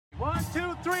2,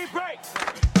 3, break.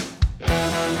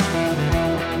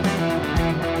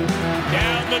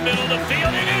 Down the middle of the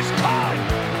field, it is caught!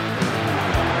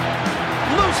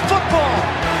 Loose football.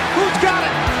 Who's got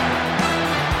it?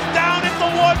 Down at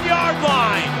the 1-yard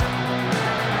line!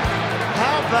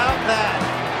 How about that?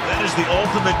 That is the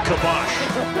ultimate kibosh.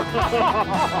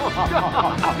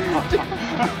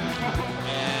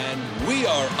 And we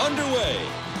are underway.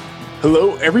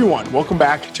 Hello, everyone. Welcome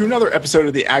back to another episode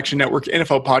of the Action Network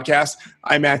NFL podcast.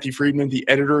 I'm Matthew Friedman, the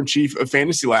editor-in-chief of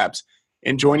Fantasy Labs.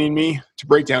 And joining me to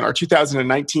break down our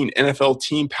 2019 NFL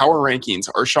team power rankings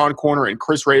are Sean Koerner and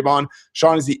Chris Raybon.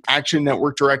 Sean is the Action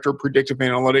Network Director of Predictive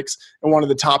Analytics and one of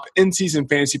the top in-season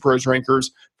Fantasy Pros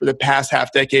rankers for the past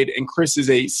half-decade. And Chris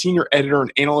is a senior editor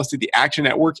and analyst at the Action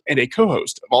Network and a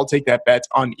co-host of I'll Take That Bet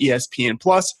on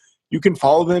ESPN+. You can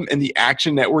follow them in the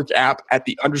Action Network app at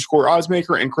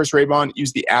 _oddsmaker. And Chris Raybon,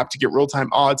 use the app to get real-time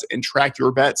odds and track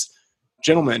your bets.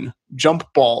 Gentlemen, jump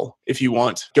ball if you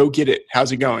want. Go get it.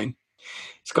 How's it going?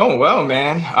 It's going well,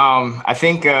 man. I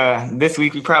think this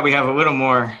week we probably have a little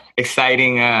more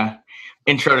exciting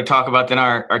intro to talk about than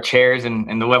our chairs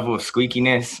and the level of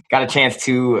squeakiness. Got a chance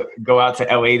to go out to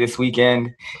LA this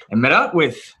weekend and met up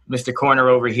with Mr. Koerner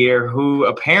over here, who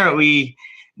apparently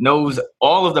knows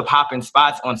all of the popping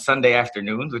spots on Sunday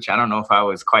afternoons, which I don't know if I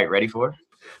was quite ready for.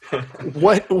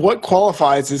 What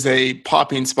qualifies as a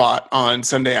popping spot on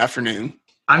Sunday afternoon?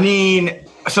 I mean,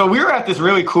 so we were at this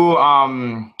really cool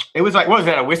it was like, what was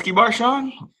that, a whiskey bar,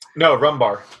 Sean? No, rum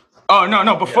bar. Oh,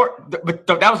 no, before, but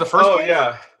that was the first place?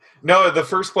 Yeah. No, the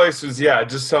first place was,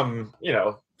 just some,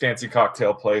 fancy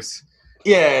cocktail place.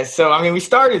 Yeah, so, I mean, we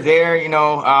started there,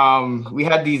 we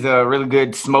had these really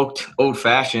good smoked old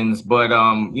fashions, but,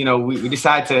 we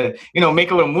decided to,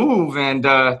 make a little move, and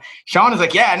Sean is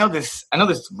like, yeah, I know this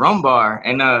rum bar,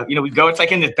 and, we go, it's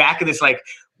like in the back of this, like,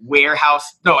 warehouse,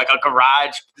 like a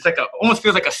garage. It's like almost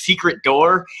feels like a secret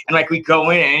door, and like we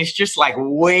go in and it's just like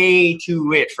way too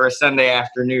lit for a Sunday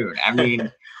afternoon. I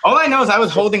mean, all I know is I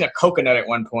was holding a coconut at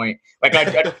one point, like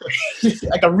like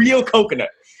a real coconut.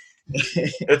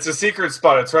 It's a secret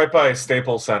spot. It's right by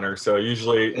Staples Center, so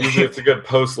usually it's a good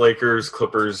post Lakers,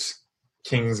 Clippers,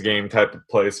 Kings game type of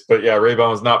place. But yeah,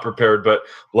 Raybon was not prepared, but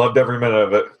loved every minute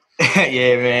of it.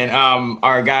 Yeah, man.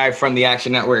 Our guy from the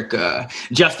Action Network,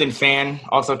 Justin Fan,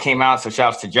 also came out. So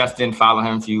shouts to Justin. Follow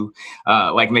him if you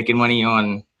like making money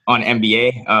on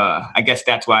NBA. I guess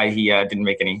that's why he didn't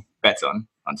make any bets on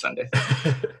Sunday.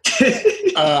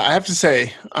 I have to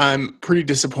say, I'm pretty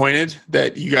disappointed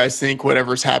that you guys think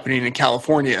whatever's happening in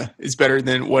California is better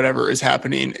than whatever is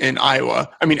happening in Iowa.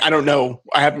 I mean, I don't know.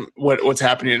 I haven't what's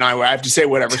happening in Iowa. I have to say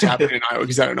whatever's happening in Iowa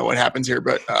because I don't know what happens here.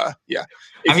 But yeah,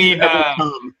 if you ever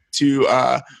come to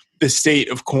the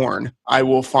state of corn, I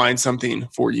will find something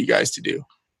for you guys to do.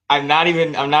 I'm not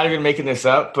even making this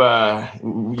up.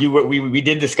 We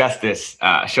did discuss this.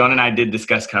 Sean and I did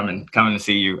discuss coming to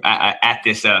see you at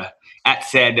this at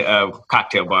said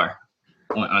cocktail bar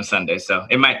on Sunday. So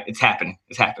it's happening.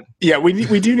 It's happening. Yeah,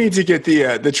 we do need to get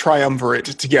the triumvirate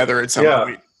together at some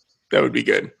point. That would be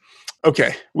good.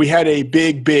 Okay, we had a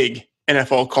big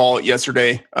NFL call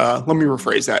yesterday. Let me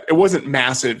rephrase that. It wasn't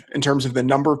massive in terms of the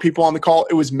number of people on the call.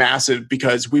 It was massive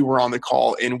because we were on the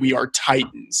call and we are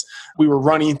titans. We were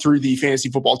running through the fantasy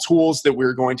football tools that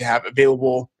we're going to have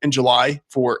available in July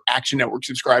for Action Network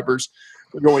subscribers.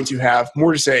 We're going to have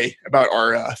more to say about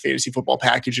our fantasy football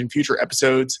package in future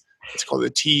episodes. It's called a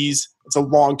tease. It's a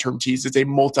long-term tease. It's a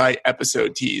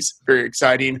multi-episode tease. Very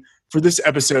exciting. For this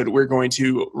episode, we're going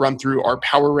to run through our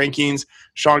power rankings.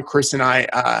 Sean, Chris, and I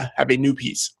have a new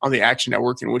piece on the Action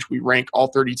Network in which we rank all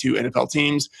 32 NFL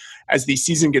teams. As the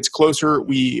season gets closer,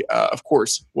 we, of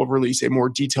course, will release a more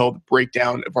detailed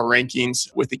breakdown of our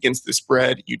rankings with against the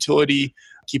spread utility.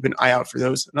 Keep an eye out for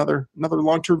those. Another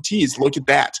long-term tease. Look at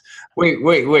that.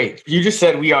 Wait. You just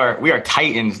said we are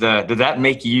titans. Does that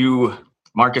make you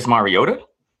Marcus Mariota?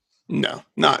 No,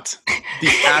 not the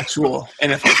actual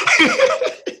NFL.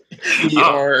 We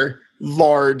are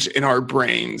large in our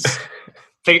brains.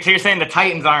 So you're saying the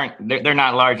Titans they're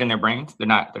not large in their brains? They're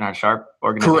not sharp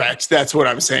organizations? Correct. That's what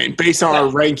I'm saying. Based on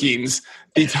our rankings,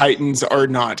 the Titans are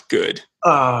not good.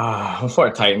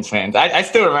 Poor Titans fans. I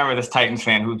still remember this Titans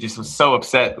fan who just was so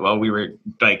upset while we were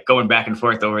like going back and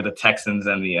forth over the Texans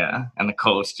and the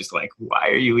Colts, just like, why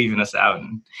are you leaving us out?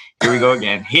 And here we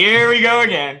go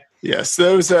again. Yes,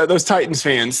 those Titans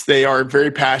fans, they are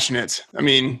very passionate. I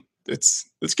mean, it's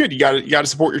good. You got to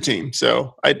support your team.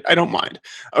 So I don't mind.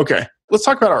 Okay, let's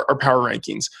talk about our power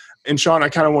rankings. And Sean, I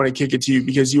kind of want to kick it to you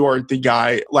because you are the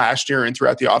guy last year and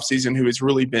throughout the offseason who has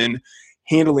really been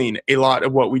handling a lot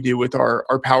of what we do with our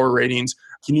power ratings.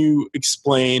 Can you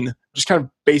explain just kind of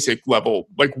basic level,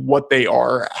 like what they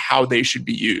are, how they should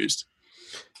be used.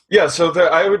 Yeah, so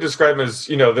I would describe them as,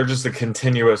 they're just a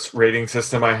continuous rating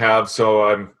system I have. So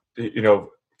I'm,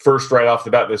 first right off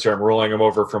the bat this year, I'm rolling them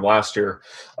over from last year.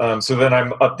 So then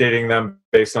I'm updating them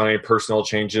based on any personal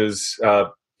changes,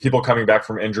 people coming back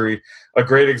from injury. A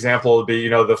great example would be,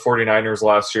 the 49ers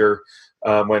last year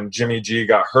when Jimmy G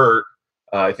got hurt.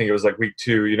 I think it was like week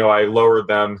 2, I lowered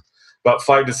them about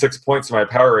 5 to 6 points in my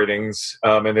power ratings,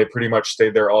 and they pretty much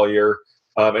stayed there all year.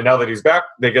 And now that he's back,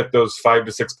 they get those 5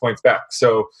 to 6 points back.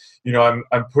 So,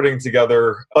 I'm putting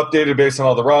together updated based on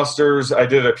all the rosters. I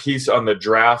did a piece on the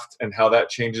draft and how that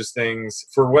changes things.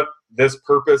 For what this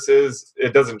purpose is,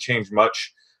 it doesn't change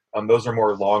much. Those are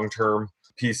more long-term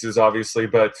pieces, obviously.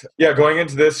 But yeah, going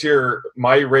into this year,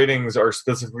 my ratings are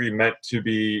specifically meant to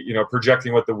be,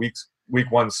 projecting what the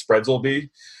week 1 spreads will be.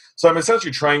 So I'm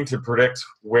essentially trying to predict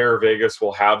where Vegas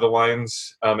will have the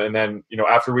lines. And then,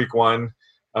 after week 1,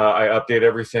 I update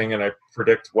everything and I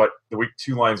predict what the week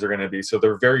 2 lines are going to be. So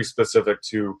they're very specific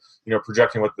to,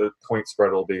 projecting what the point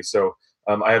spread will be. So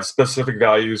I have specific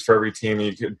values for every team.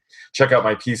 You could check out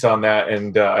my piece on that.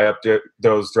 And I update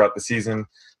those throughout the season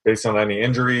based on any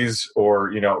injuries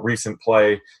or, recent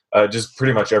play, just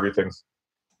pretty much everything.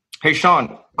 Hey,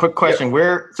 Sean, quick question.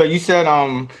 Yeah. So you said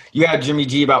you had Jimmy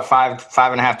G about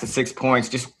 5.5 to 6 points.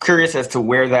 Just curious as to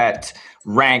where that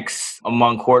ranks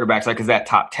among quarterbacks. Like, is that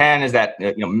top 10? Is that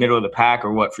middle of the pack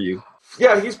or what for you?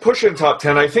 Yeah, he's pushing top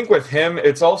 10. I think with him,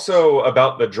 it's also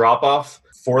about the drop off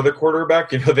for the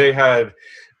quarterback. They had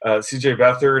CJ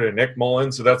Beathard and Nick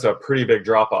Mullins, so that's a pretty big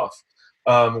drop off.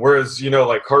 Whereas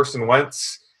like Carson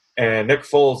Wentz and Nick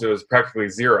Foles, it was practically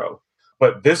 0.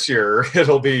 But this year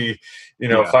it'll be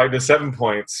 5 to 7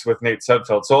 points with Nate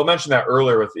Sudfeld. So I'll mention that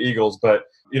earlier with the Eagles, but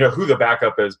who the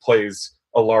backup is plays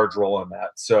a large role in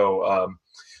that. So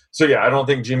yeah, I don't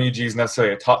think Jimmy G is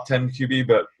necessarily a top 10 QB,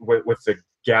 but with the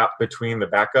gap between the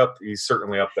backup, he's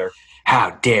certainly up there.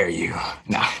 How dare you?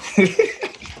 No.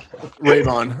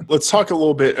 Rayvon, let's talk a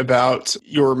little bit about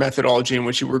your methodology in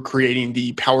which you were creating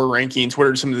the power rankings. What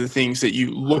are some of the things that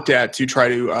you looked at to try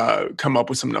to come up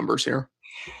with some numbers here?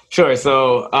 Sure.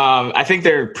 So I think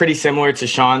they're pretty similar to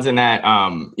Sean's in that,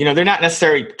 they're not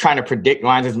necessarily trying to predict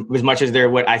lines as much as they're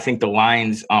what I think the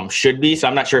lines should be. So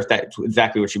I'm not sure if that's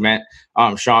exactly what you meant,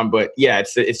 Sean, but yeah,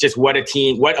 it's just what a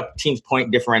team's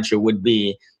point differential would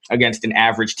be against an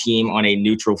average team on a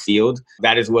neutral field.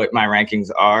 That is what my rankings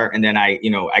are. And then I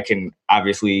can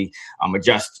obviously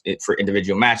adjust it for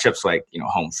individual matchups like,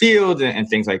 home field and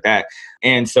things like that.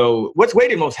 And so what's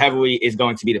weighted most heavily is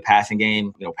going to be the passing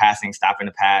game, passing, stopping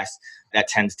the pass. That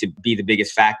tends to be the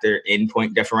biggest factor in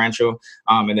point differential.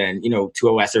 And then, to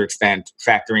a lesser extent,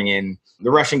 factoring in the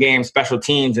rushing game, special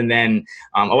teams. And then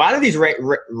a lot of these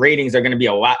ratings are going to be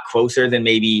a lot closer than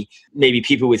maybe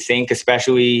people would think,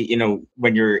 especially,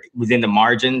 when you're within the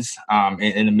margins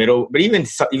in the middle, but even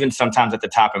sometimes at the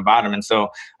top and bottom. And so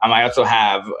I also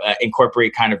have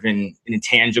incorporate kind of an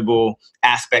intangible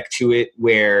aspect to it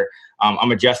where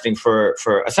I'm adjusting for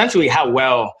essentially how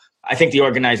well I think the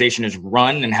organization is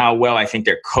run and how well I think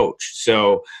they're coached.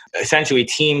 So essentially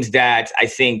teams that I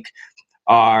think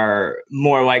are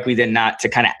more likely than not to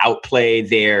kind of outplay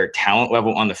their talent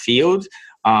level on the field,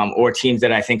 or teams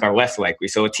that I think are less likely.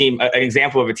 So an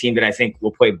example of a team that I think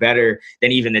will play better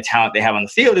than even the talent they have on the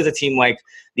field is a team like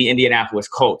the Indianapolis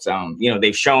Colts.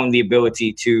 They've shown the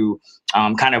ability to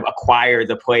kind of acquire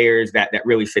the players that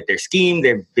really fit their scheme.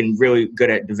 They've been really good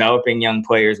at developing young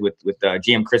players with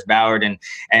GM Chris Ballard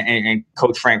and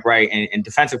Coach Frank Wright and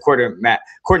defensive coordinator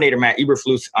Matt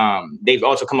Eberflus. They've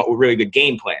also come up with really good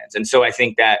game plans. And so I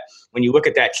think that when you look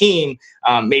at that team,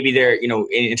 maybe they're,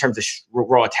 in terms of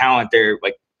raw talent, they're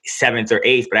like 7th or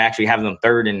 8th, but I actually have them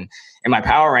 3rd in my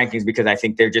power rankings because I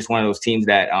think they're just one of those teams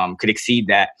that could exceed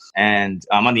that. And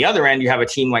on the other end, you have a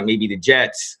team like maybe the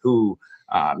Jets who,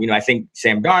 I think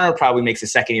Sam Darnold probably makes a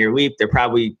second-year leap. They're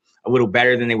probably a little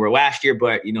better than they were last year,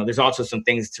 but, there's also some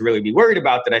things to really be worried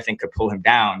about that I think could pull him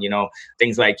down.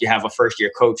 Things like you have a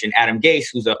first-year coach in Adam Gase,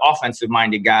 who's an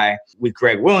offensive-minded guy, with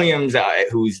Greg Williams,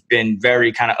 who's been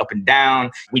very kind of up and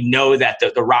down. We know that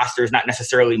the roster is not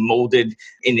necessarily molded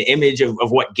in the image of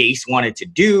what Gase wanted to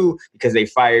do because they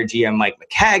fired GM Mike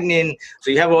Maccagnan.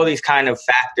 So you have all these kind of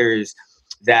factors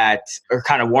that are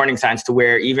kind of warning signs to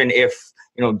where even if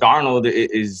Darnold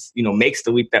is, makes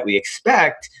the leap that we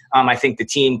expect, I think the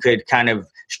team could kind of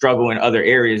struggle in other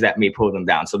areas that may pull them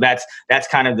down. So that's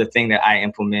kind of the thing that I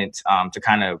implement to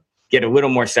kind of get a little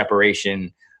more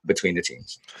separation between the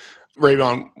teams.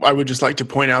 Rayvon, I would just like to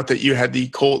point out that you had the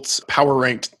Colts power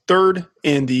ranked 3rd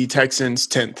and the Texans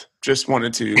 10th. Just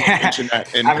wanted to mention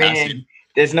that in passing.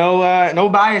 There's no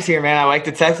bias here, man. I like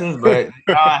the Texans, but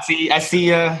I see.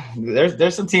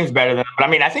 There's some teams better than them. But I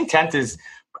mean, I think 10th is,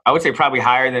 I would say, probably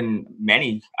higher than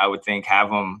many. I would think have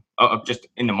them just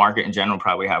in the market in general.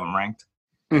 Probably have them ranked.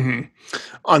 Mm-hmm.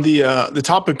 On the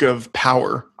topic of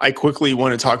power, I quickly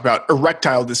want to talk about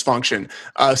erectile dysfunction.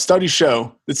 Studies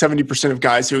show that 70% of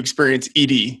guys who experience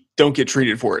ED don't get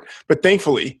treated for it. But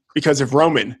thankfully, because of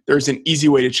Roman, there's an easy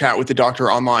way to chat with the doctor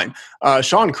online.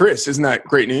 Sean, Chris, isn't that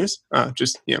great news?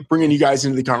 Just bringing you guys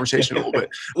into the conversation a little bit.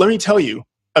 Let me tell you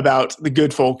about the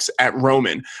good folks at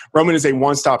Roman. Roman is a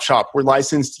one-stop shop where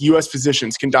licensed U.S.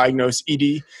 physicians can diagnose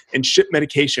ED and ship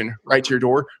medication right to your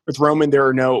door. With Roman, there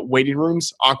are no waiting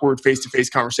rooms, awkward face-to-face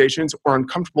conversations, or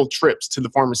uncomfortable trips to the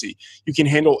pharmacy. You can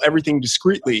handle everything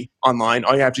discreetly online.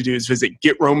 All you have to do is visit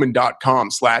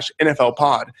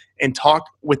getroman.com/NFLpod and talk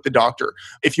with the doctor.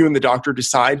 If you and the doctor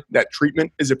decide that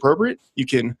treatment is appropriate, you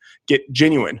can get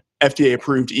genuine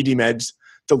FDA-approved ED meds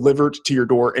delivered to your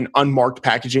door in unmarked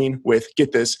packaging with,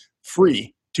 get this,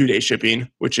 free 2-day shipping,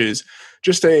 which is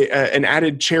just an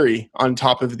added cherry on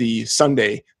top of the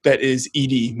sundae that is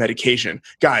ED medication.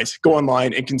 Guys, go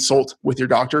online and consult with your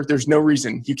doctor. There's no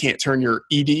reason you can't turn your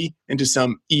ED into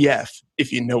some EF,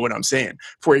 if you know what I'm saying.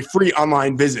 For a free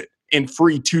online visit and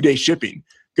free 2-day shipping,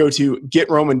 go to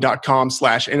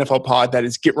getroman.com/NFLpod. That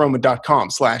is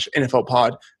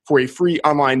getroman.com/NFLpod for a free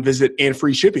online visit and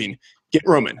free shipping.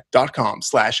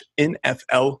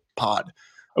 getroman.com/NFLpod.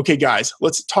 Okay, guys,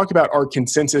 let's talk about our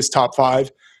consensus top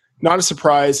 5. Not a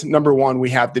surprise. Number 1, we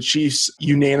have the Chiefs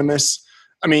unanimous.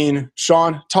 I mean,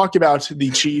 Sean, talk about the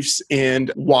Chiefs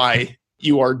and why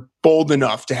you are bold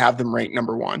enough to have them ranked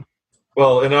number 1.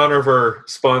 Well, in honor of our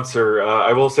sponsor,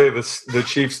 I will say this: the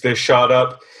Chiefs, they shot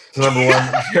up to number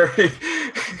 1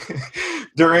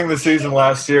 during the season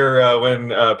last year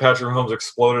when Patrick Mahomes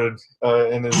exploded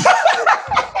in his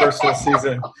personal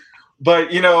season. But,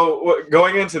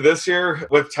 going into this year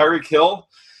with Tyreek Hill,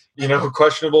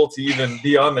 questionable to even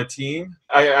be on the team,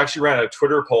 I actually ran a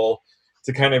Twitter poll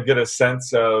to kind of get a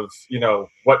sense of,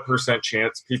 what %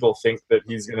 chance people think that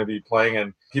he's going to be playing.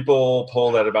 And people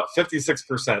polled at about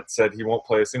 56% said he won't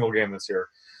play a single game this year.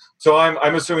 So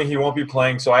I'm assuming he won't be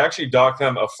playing. So I actually docked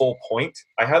them a full point.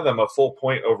 I had them a full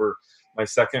point over my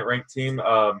second ranked team.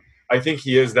 I think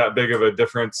he is that big of a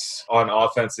difference on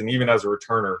offense and even as a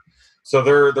returner. So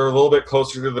they're a little bit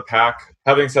closer to the pack.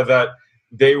 Having said that,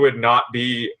 they would not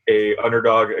be a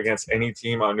underdog against any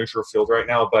team on neutral field right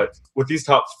now. But with these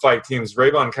top 5 teams,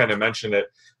 Raybon kind of mentioned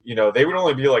it, they would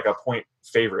only be like a point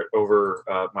favorite over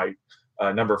my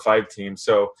number 5 team.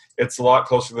 So it's a lot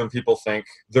closer than people think.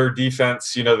 Their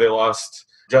defense, they lost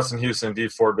Justin Houston, Dee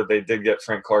Ford, but they did get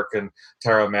Frank Clark and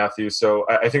Tyrann Mathieu. So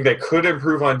I think they could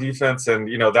improve on defense, and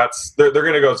they're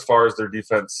going to go as far as their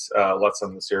defense lets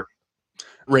them this year.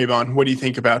 Raybon, what do you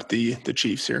think about the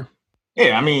Chiefs here?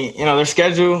 Yeah, I mean, their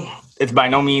schedule, it's by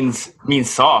no means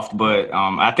soft, but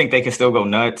I think they can still go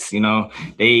nuts. They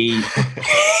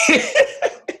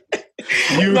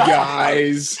you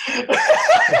guys,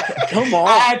 come on! I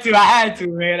had to,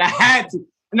 man. I had to.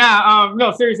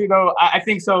 No, seriously though, I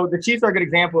think so. The Chiefs are a good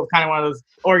example of kind of one of those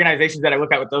organizations that I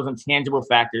look at with those intangible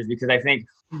factors, because I think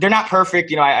they're not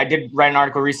perfect. I did write an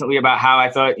article recently about how I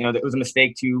thought, that it was a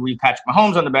mistake to leave Patrick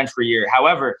Mahomes on the bench for a year.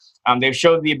 However, they've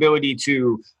showed the ability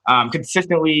to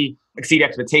consistently exceed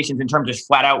expectations in terms of just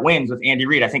flat out wins with Andy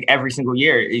Reid. I think every single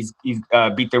year he's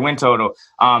beat their win total.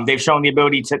 They've shown the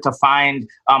ability to find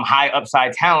high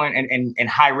upside talent and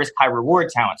high risk, high reward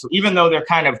talent. So even though they're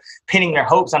kind of pinning their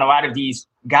hopes on a lot of these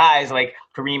guys like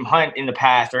Kareem Hunt in the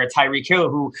past or a Tyreek Hill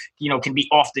who, can be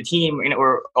off the team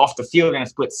or off the field in a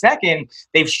split second,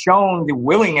 they've shown the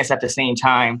willingness at the same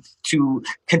time to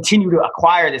continue to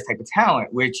acquire this type of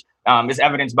talent, which is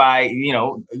evidenced by,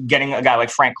 getting a guy like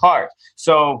Frank Clark.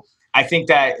 So I think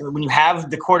that when you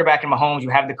have the quarterback in Mahomes, you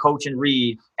have the coach in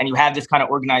Reid, and you have this kind of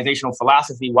organizational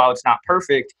philosophy, while it's not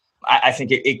perfect, I think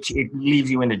it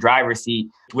leaves you in the driver's seat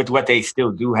with what they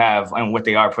still do have and what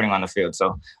they are putting on the field.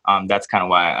 So that's kind of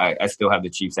why I still have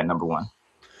the Chiefs at number 1.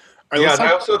 Yeah, and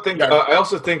I also think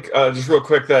just real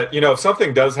quick that, if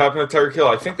something does happen to Tyreek Hill,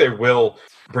 I think they will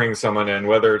bring someone in,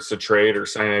 whether it's a trade or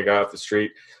signing a guy off the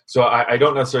street. So I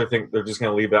don't necessarily think they're just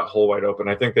going to leave that hole wide open.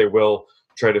 I think they will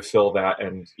try to fill that,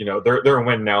 and they're in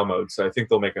win now mode. So I think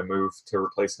they'll make a move to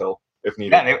replace Hill if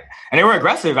needed. Yeah, they were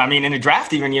aggressive. I mean, in the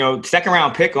draft, even second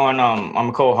round pick on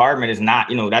Mecole Hardman is not,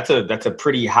 that's a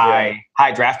pretty high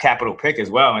draft capital pick as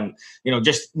well. And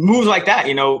just moves like that,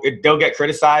 they'll get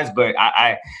criticized, but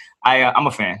I'm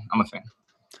a fan. All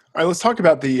right, let's talk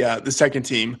about the second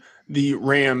team, the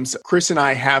Rams. Chris and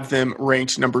I have them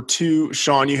ranked number 2.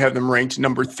 Sean, you have them ranked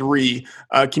number 3.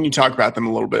 Can you talk about them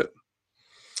a little bit?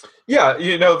 Yeah,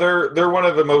 they're one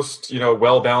of the most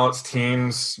well-balanced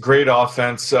teams. Great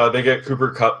offense. They get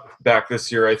Cooper Kupp back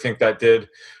this year. I think that did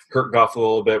hurt Goff a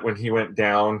little bit when he went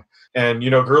down. And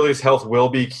Gurley's health will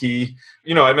be key.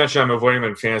 I mentioned I'm avoiding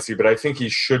him in fantasy, but I think he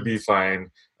should be fine.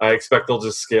 I expect they'll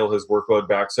just scale his workload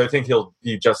back, so I think he'll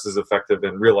be just as effective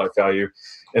in real life value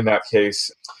in that case.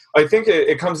 I think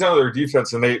it comes down to their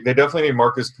defense, and they definitely need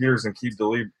Marcus Peters and Keith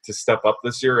DeLeeb to step up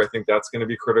this year. I think that's going to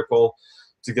be critical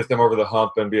to get them over the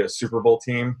hump and be a Super Bowl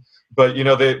team. But, they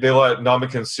let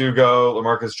Ndamukong Suh go,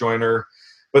 LaMarcus Joyner.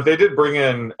 But they did bring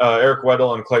in Eric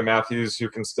Weddle and Clay Matthews, who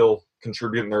can still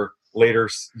contribute in their later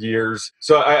years.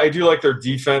 So I do like their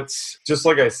defense. Just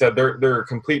like I said, they're a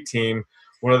complete team,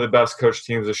 one of the best coached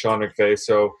teams of Sean McVay.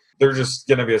 So they're just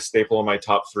going to be a staple in my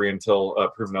top three until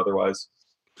proven otherwise.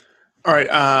 All right,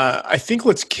 I think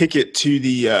let's kick it to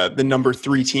the number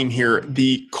 3 team here,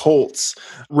 the Colts.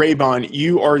 Raybon,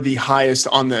 you are the highest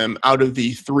on them out of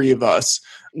the 3 of us.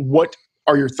 What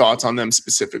are your thoughts on them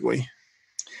specifically?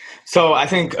 So I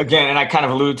think, again, and I kind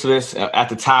of alluded to this at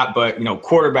the top, but,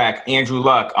 quarterback Andrew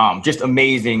Luck, just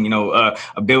amazing,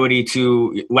 ability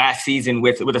to last season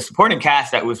with a supporting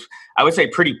cast that was, I would say,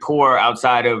 pretty poor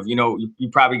outside of, you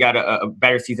probably got a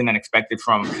better season than expected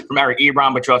from Eric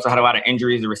Ebron, but you also had a lot of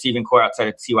injuries. The receiving core outside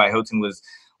of T.Y. Hilton was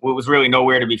really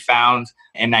nowhere to be found.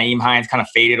 And Nyheim Hines kind of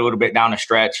faded a little bit down the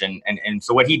stretch. And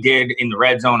so what he did in the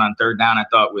red zone on third down, I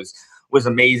thought was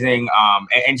amazing.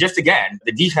 And just, again,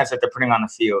 the defense that they're putting on the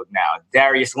field now.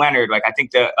 Darius Leonard, I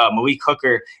think the Malik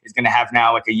Hooker is going to have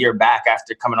now a year back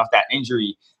after coming off that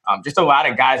injury. Just a lot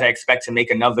of guys I expect to make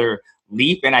another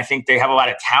leap, and I think they have a lot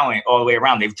of talent all the way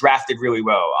around. They've drafted really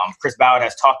well. Chris Ballard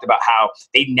has talked about how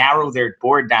they narrow their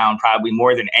board down probably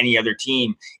more than any other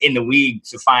team in the league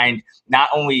to find not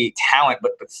only talent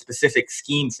but specific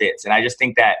scheme fits. And I just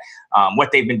think that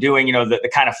what they've been doing,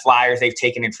 the kind of flyers they've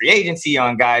taken in free agency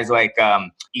on guys like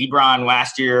Ebron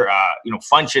last year,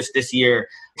 Funchess this year,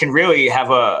 can really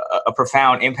have a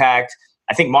profound impact.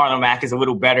 I think Marlon Mack is a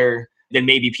little better than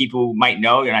maybe people might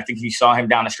know. And I think if you saw him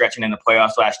down the stretch and in the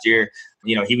playoffs last year,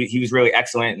 he was really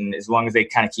excellent. And as long as they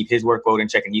kind of keep his workload in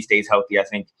check and he stays healthy, I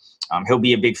think he'll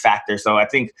be a big factor. So I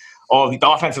think the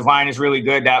offensive line is really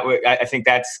good. I think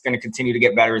that's going to continue to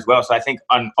get better as well. So I think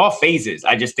on all phases,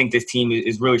 I just think this team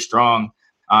is really strong.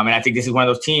 And I think this is one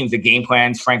of those teams, the game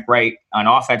plans, Frank Wright on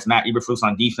offense, Matt Eberflus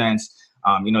on defense.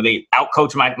 They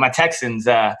outcoached my Texans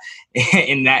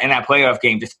in that playoff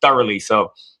game just thoroughly.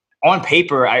 So on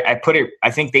paper, I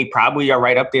think they probably are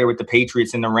right up there with the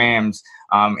Patriots and the Rams.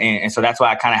 And so that's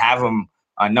why I kind of have them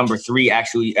number 3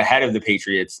 actually ahead of the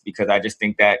Patriots, because I just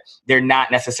think that they're not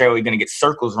necessarily going to get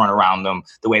circles run around them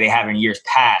the way they have in years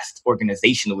past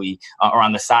organizationally or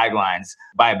on the sidelines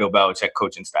by a Bill Belichick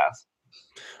coaching staff.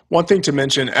 One thing to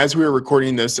mention, as we were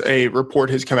recording this, a report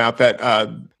has come out that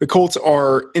the Colts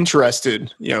are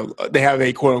interested. They have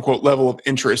a quote-unquote level of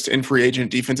interest in free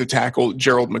agent defensive tackle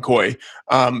Gerald McCoy.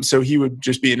 So he would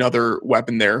just be another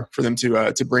weapon there for them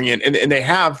to bring in. And they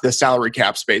have the salary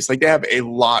cap space. They have a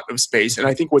lot of space. And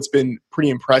I think what's been pretty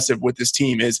impressive with this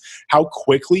team is how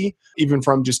quickly, even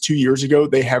from just 2 years ago,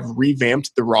 they have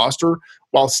revamped the roster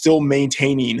while still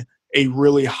maintaining a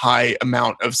really high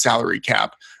amount of salary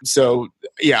cap. So,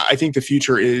 yeah, I think the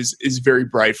future is very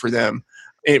bright for them.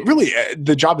 And really,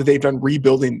 the job that they've done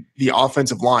rebuilding the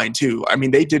offensive line, too. I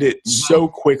mean, they did it so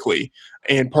quickly.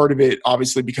 And part of it,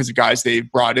 obviously, because of guys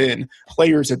they've brought in,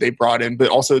 players that they've brought in, but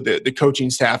also the coaching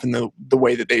staff and the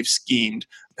way that they've schemed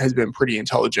has been pretty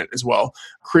intelligent as well.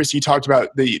 Chris, you talked about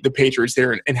the Patriots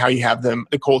there and how you have them,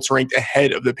 the Colts ranked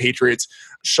ahead of the Patriots.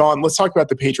 Sean, let's talk about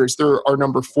the Patriots. They're our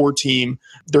number 4 team.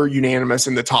 They're unanimous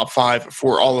in the top 5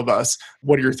 for all of us.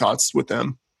 What are your thoughts with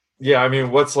them? Yeah, I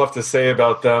mean, what's left to say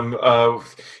about them?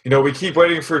 We keep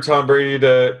waiting for Tom Brady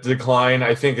to decline.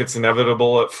 I think it's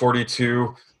inevitable at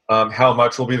 42. How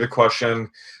much will be the question.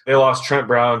 They lost Trent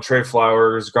Brown, Trey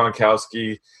Flowers,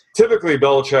 Gronkowski. Typically,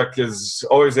 Belichick is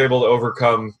always able to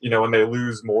overcome, when they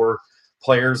lose more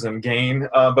players than gain.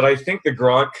 But I think the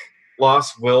Gronk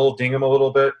loss will ding him a little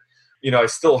bit. I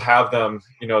still have them,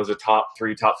 as a top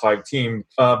 3, top 5 team.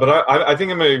 But I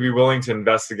think I'm going to be willing to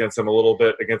invest against them a little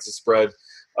bit against the spread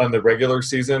on the regular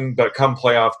season. But come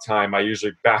playoff time, I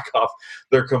usually back off.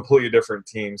 They're a completely different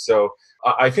team. So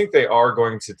I think they are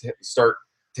going to start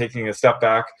taking a step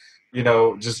back.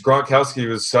 Just Gronkowski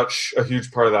was such a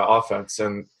huge part of that offense.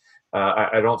 And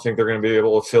I don't think they're going to be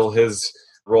able to fill his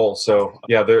role. So,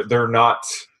 yeah, they're not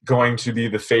going to be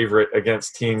the favorite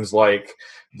against teams like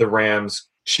the Rams,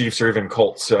 Chiefs, or even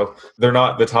Colts. So they're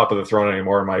not the top of the throne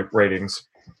anymore in my ratings.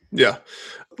 Yeah.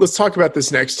 Let's talk about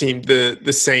this next team,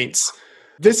 the Saints.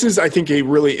 This is, I think, a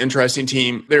really interesting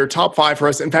team. They're top 5 for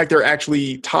us. In fact, they're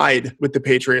actually tied with the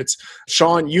Patriots.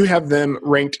 Sean, you have them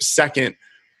ranked second.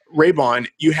 Raybon,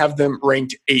 you have them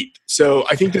ranked 8th. So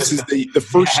I think this is the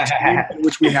first team in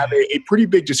which we have a pretty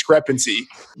big discrepancy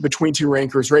between two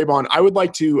rankers. Raybon, I would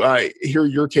like to hear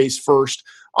your case first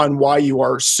on why you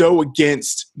are so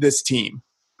against this team.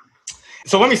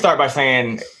 So let me start by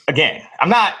saying, again, I'm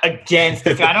not against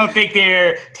this. I don't think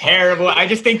they're terrible. I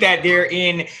just think that they're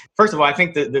in – first of all, I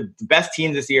think the best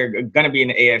teams this year are going to be in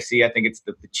the AFC. I think it's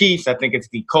the Chiefs. I think it's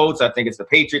the Colts. I think it's the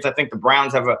Patriots. I think the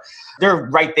Browns they're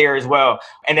right there as well.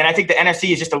 And then I think the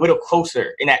NFC is just a little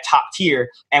closer in that top tier.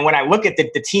 And when I look at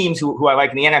the teams who I like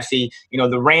in the NFC,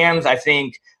 the Rams, I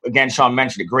think – again, Sean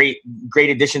mentioned it. Great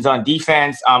additions on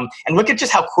defense. And look at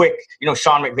just how quick,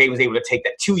 Sean McVay was able to take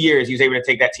that. 2 years, he was able to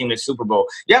take that team to the Super Bowl.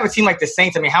 You have a team like the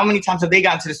Saints. I mean, how many times have they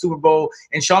gotten to the Super Bowl?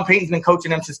 And Sean Payton's been coaching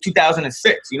them since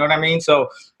 2006. You know what I mean? So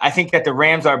I think that the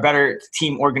Rams are a better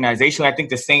team organization. I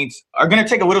think the Saints are going to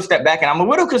take a little step back. And I'm a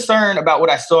little concerned about what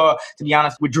I saw, to be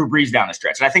honest, with Drew Brees down the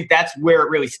stretch. And I think that's where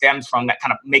it really stems from. That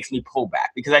kind of makes me pull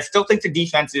back, because I still think the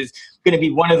defense is going to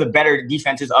be one of the better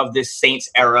defenses of this Saints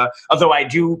era. Although I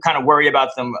do kind of worry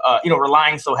about them,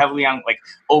 relying so heavily on like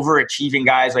overachieving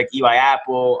guys like Eli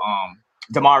Apple,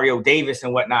 Demario Davis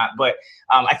and whatnot. But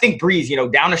I think Brees,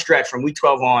 down the stretch from week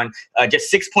 12 on,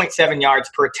 just 6.7 yards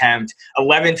per attempt,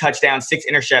 11 touchdowns, 6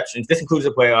 interceptions. This includes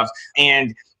the playoffs,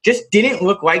 and just didn't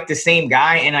look like the same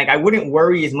guy. And like, I wouldn't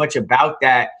worry as much about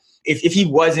that if he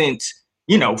wasn't,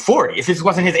 40, if this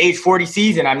wasn't his age 40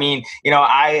 season. I mean,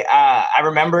 I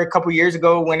remember a couple years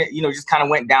ago when it, just kind of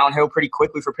went downhill pretty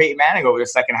quickly for Peyton Manning over the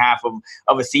second half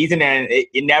of a season, and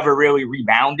it never really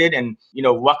rebounded. And,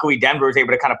 luckily Denver was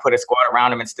able to kind of put a squad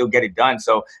around him and still get it done.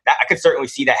 So I could certainly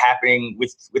see that happening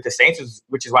with the Saints,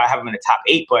 which is why I have them in the top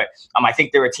 8. But I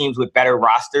think there are teams with better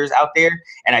rosters out there,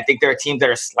 and I think there are teams that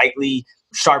are slightly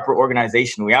sharper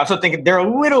organizationally. I also think they're a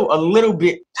little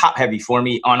bit top heavy for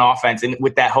me on offense, and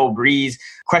with that whole Brees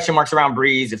question marks around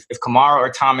Brees, if Kamara or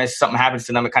Thomas, something happens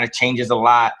to them, it kind of changes a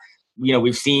lot.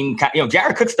 We've seen,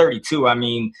 Jared Cook's 32. I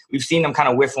mean, we've seen them kind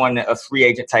of whiff on a free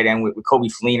agent tight end with Kobe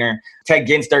Fleener. Ted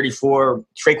Ginn's 34.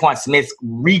 Traquan Smith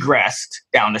regressed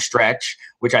down the stretch,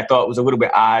 which I thought was a little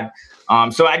bit odd.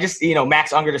 So I just,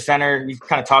 Max Unger, the center, we've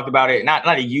kind of talked about it. Not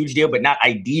a huge deal, but not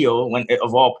ideal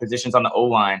of all positions on the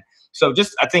O-line. So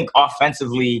just, I think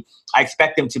offensively, I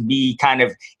expect them to be kind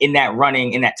of in that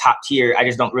running, in that top tier. I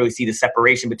just don't really see the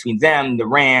separation between them, the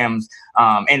Rams,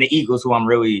 and the Eagles, who I'm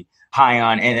really high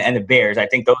on, and the Bears. I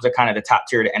think those are kind of the top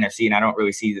tier of the NFC, and I don't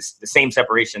really see the same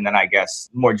separation that I guess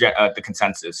more the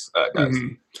consensus does.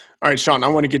 Mm-hmm. All right, Sean, I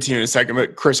want to get to you in a second,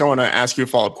 but Chris, I want to ask you a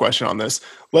follow-up question on this.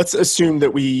 Let's assume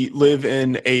that we live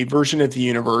in a version of the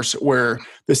universe where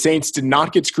the Saints did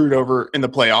not get screwed over in the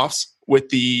playoffs with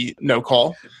the no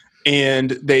call,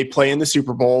 and they play in the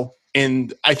Super Bowl.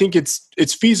 And I think it's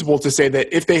feasible to say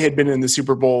that if they had been in the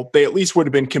Super Bowl, they at least would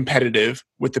have been competitive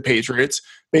with the Patriots.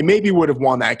 They maybe would have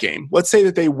won that game. Let's say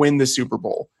that they win the Super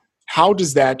Bowl. How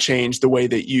does that change the way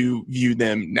that you view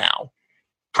them now?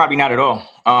 Probably not at all.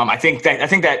 I think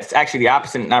that's actually the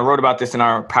opposite. And I wrote about this in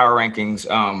our power rankings,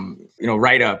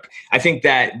 write-up. I think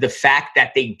that the fact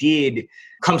that they did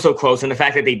come so close, and the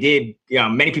fact that they did,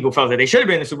 many people felt that they should have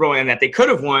been in the Super Bowl and that they could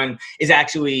have won, is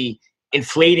actually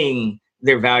inflating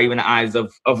their value in the eyes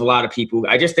of a lot of people.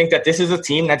 I just think that this is a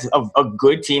team that's a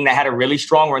good team that had a really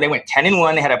strong run. They went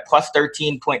 10-1. They had a plus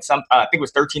 13 point I think it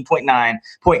was 13.9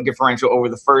 point differential over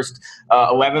the first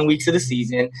 11 weeks of the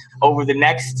season. Over the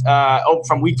next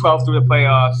from week 12 through the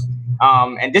playoffs.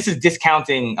 And this is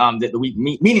discounting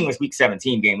the meaningless week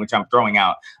 17 game, which I'm throwing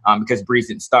out because Brees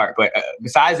didn't start. But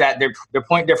besides that, their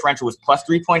point differential was plus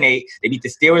 3.8. They beat the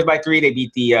Steelers by 3. They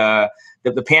beat the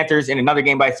Panthers in another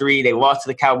game by 3. They lost to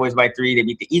the Cowboys by 3. They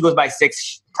beat the Eagles by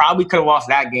 6. Probably could have lost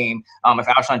that game if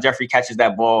Alshon Jeffrey catches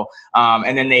that ball.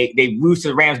 And then they lose to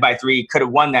the Rams by 3. Could have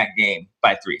won that game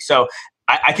by 3. So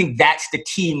I think that's the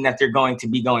team that they're going to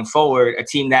be going forward, a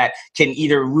team that can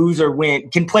either lose or win,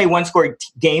 can play one-score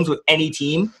games with any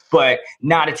team, but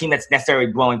not a team that's necessarily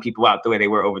blowing people out the way they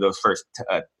were over those first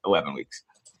 11 weeks.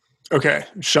 Okay,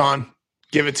 Sean,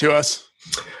 give it to us.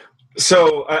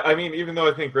 So, I mean, even though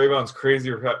I think Raybon's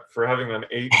crazy for having them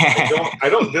 8, I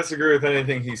don't disagree with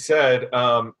anything he said.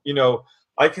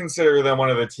 I consider them one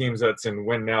of the teams that's in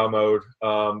win-now mode.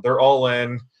 They're all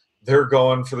in. They're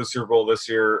going for the Super Bowl this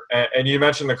year. And you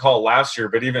mentioned the call last year,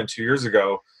 but even 2 years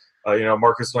ago,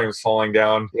 Marcus Williams falling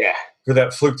down Yeah. for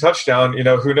that fluke touchdown,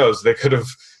 who knows? They could have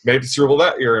made the Super Bowl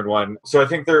that year and won. So I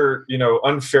think they're,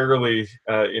 unfairly,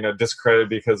 discredited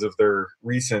because of their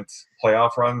recent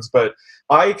playoff runs. But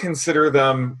I consider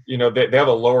them, they have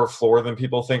a lower floor than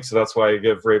people think. So that's why I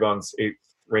give Raybon's 8th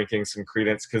ranking some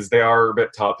credence, because they are a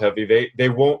bit top heavy. They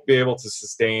won't be able to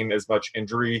sustain as much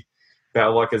injury bad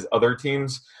luck as other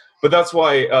teams. But that's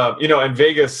why, and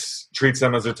Vegas treats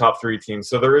them as a top 3 team.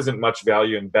 So there isn't much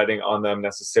value in betting on them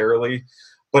necessarily.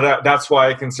 But that's why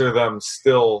I consider them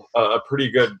still a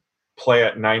pretty good play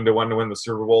at 9-1 to win the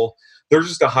Super Bowl. They're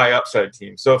just a high upside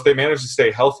team. So if they manage to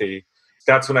stay healthy,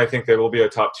 that's when I think they will be a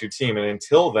top 2 team. And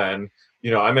until then,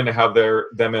 I'm going to have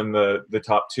them in the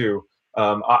top 2.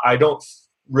 I don't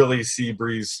really see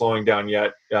Breeze slowing down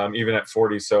yet, even at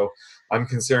 40. So I'm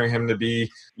considering him to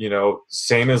be,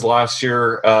 same as last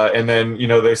year. And then,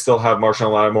 they still have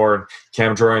Marshawn Lattimore and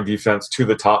Cam Jordan on defense, 2 of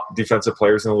the top defensive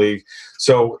players in the league.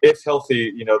 So if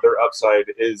healthy, their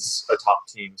upside is a top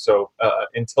team. So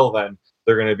until then,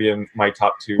 they're going to be in my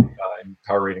top 2 in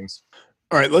power ratings.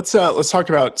 All right, let's talk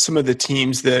about some of the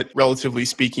teams that, relatively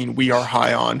speaking, we are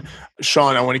high on.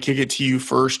 Sean, I want to kick it to you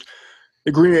first.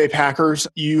 The Green Bay Packers,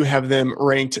 you have them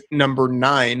ranked number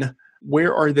 9.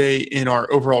 Where are they in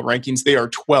our overall rankings? They are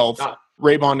 12th.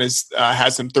 Raybon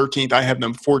has them 13th. I have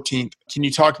them 14th. Can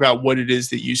you talk about what it is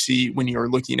that you see when you're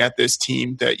looking at this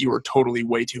team that you are totally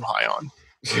way too high on?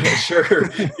 Sure.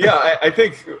 Yeah, I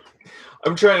think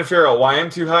I'm trying to figure out why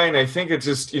I'm too high, and I think it's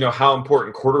just, how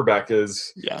important quarterback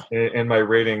is in my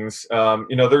ratings.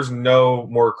 There's no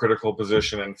more critical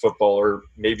position in football or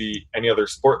maybe any other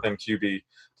sport than QB.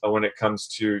 When it comes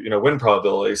to win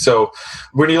probability. So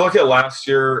when you look at last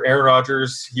year, Aaron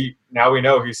Rodgers, now we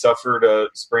know he suffered a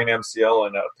sprained MCL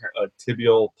and a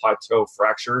tibial plateau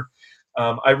fracture.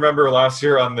 I remember last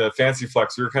year on the Fantasy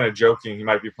Flex, we were kind of joking he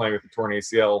might be playing with a torn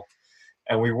ACL,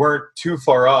 and we weren't too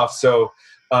far off. So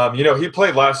he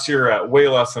played last year at way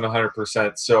less than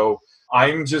 100%. So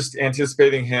I'm just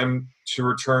anticipating him to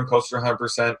return closer to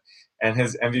 100% and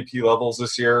his MVP levels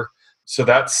this year. So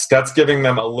that's giving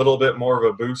them a little bit more of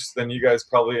a boost than you guys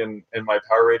probably in my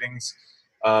power ratings.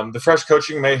 The fresh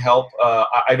coaching may help.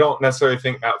 I don't necessarily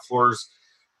think Matt Fleurs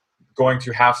going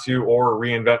to have to or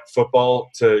reinvent football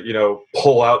to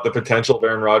pull out the potential of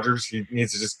Aaron Rodgers. He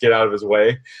needs to just get out of his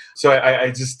way. So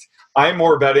I'm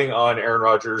more betting on Aaron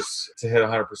Rodgers to hit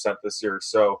 100% this year.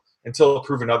 So until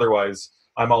proven otherwise,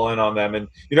 I'm all in on them. And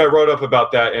I wrote up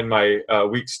about that in my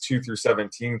weeks 2 through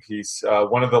 17 piece.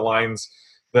 One of the lines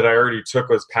that I already took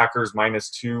was Packers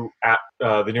 -2 at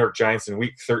the New York Giants in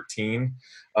week 13.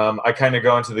 I kind of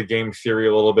go into the game theory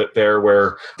a little bit there,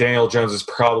 where Daniel Jones is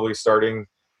probably starting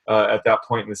at that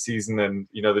point in the season, and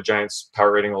the Giants'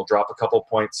 power rating will drop a couple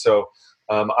points. So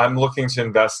I'm looking to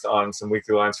invest on some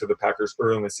weekly lines for the Packers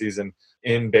early in the season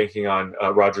in banking on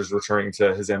Rodgers returning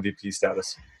to his MVP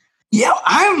status. Yeah,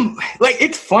 I'm like,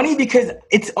 it's funny because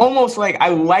it's almost like I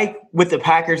like what the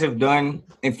Packers have done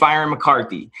in firing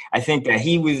McCarthy. I think that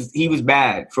he was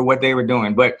bad for what they were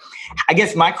doing. But I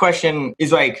guess my question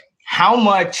is, like, how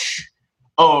much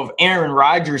of Aaron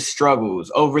Rodgers' struggles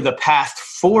over the past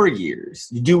 4 years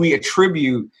do we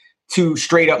attribute to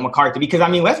straight up McCarthy? Because,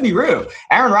 let's be real.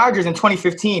 Aaron Rodgers in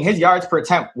 2015, his yards per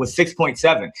attempt was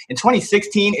 6.7. In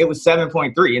 2016, it was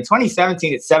 7.3. In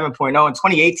 2017, it's 7.0. In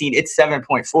 2018, it's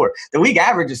 7.4. The league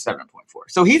average is 7.4.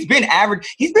 So he's been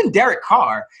average. He's been Derek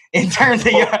Carr in terms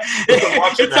of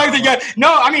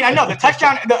No, I know the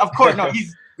touchdown. Of course, no.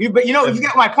 But you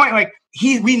get my point. Like,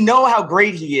 we know how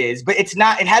great he is, but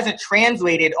it hasn't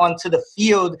translated onto the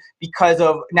field because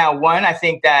of, now, one, I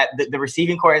think that the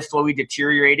receiving core has slowly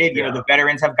deteriorated. The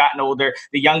veterans have gotten older.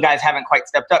 The young guys haven't quite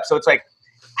stepped up. So it's like,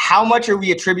 how much are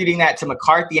we attributing that to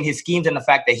McCarthy and his schemes and the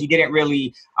fact that he didn't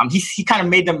really he kind of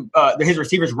made them his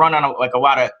receivers run on a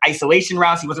lot of isolation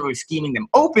routes. He wasn't really scheming them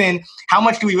open. How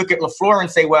much do we look at LaFleur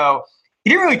and say, well, he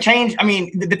didn't really change.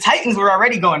 The Titans were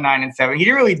already going 9-7. He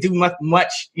didn't really do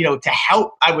much, to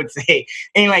help, I would say.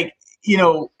 And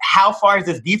how far has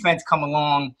this defense come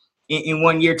along in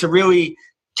 1 year to really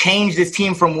change this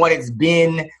team from what it's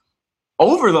been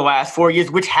over the last 4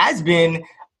 years, which has been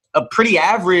a pretty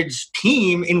average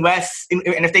team, and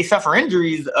if they suffer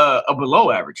injuries, a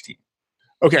below average team.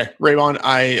 Okay, Raybon,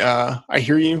 I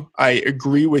hear you. I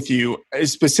agree with you.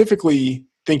 Specifically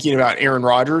thinking about Aaron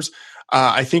Rodgers,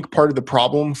 I think part of the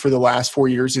problem for the last 4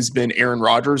 years has been Aaron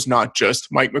Rodgers, not just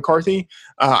Mike McCarthy.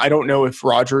 I don't know if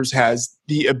Rodgers has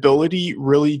the ability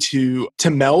really to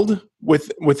meld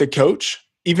with a coach.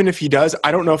 Even if he does,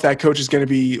 I don't know if that coach is going to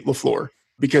be LaFleur,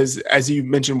 because as you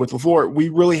mentioned with LaFleur, we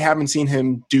really haven't seen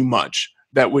him do much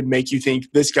that would make you think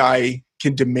this guy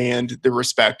can demand the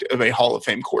respect of a Hall of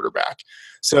Fame quarterback.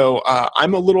 So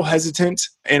I'm a little hesitant.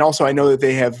 And also I know that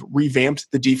they have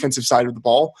revamped the defensive side of the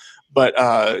ball. But,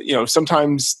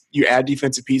 sometimes you add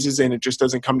defensive pieces and it just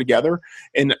doesn't come together.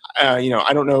 And,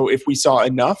 I don't know if we saw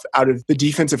enough out of the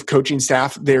defensive coaching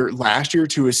staff there last year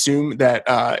to assume that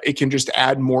it can just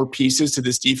add more pieces to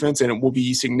this defense and it will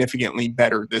be significantly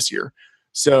better this year.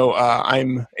 So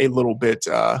I'm a little bit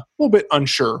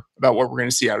unsure about what we're going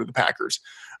to see out of the Packers.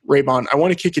 Raybon, I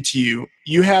want to kick it to you.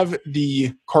 You have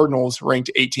the Cardinals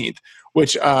ranked 18th,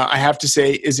 which I have to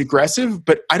say is aggressive,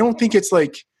 but I don't think it's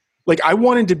like I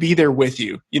wanted to be there with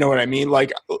you. You know what I mean?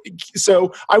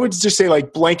 So I would just say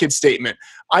blanket statement.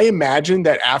 I imagine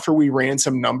that after we ran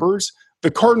some numbers,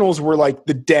 the Cardinals were like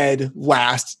the dead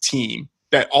last team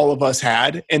that all of us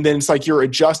had. And then it's like you're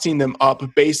adjusting them up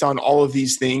based on all of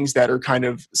these things that are kind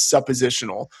of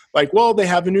suppositional. They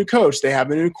have a new coach, they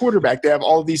have a new quarterback, they have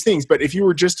all of these things. But if you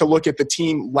were just to look at the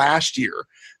team last year,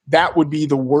 that would be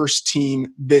the worst team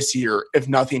this year if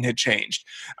nothing had changed.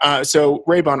 So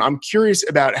Raybon, I'm curious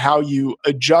about how you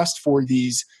adjust for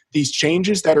these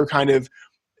changes that are kind of,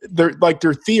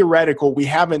 they're theoretical. We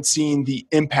haven't seen the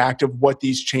impact of what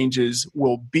these changes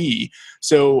will be.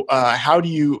 So how do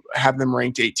you have them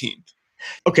ranked 18th?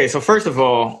 Okay, so first of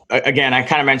all, again, I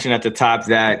kind of mentioned at the top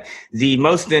that the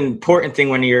most important thing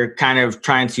when you're kind of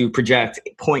trying to project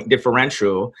point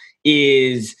differential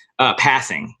is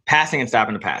passing and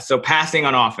stopping the pass. So passing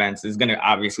on offense is going to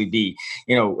obviously be,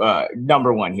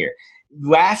 number one here.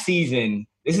 Last season,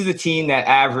 this is a team that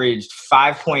averaged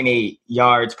 5.8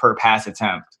 yards per pass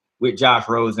attempt with Josh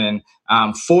Rosen,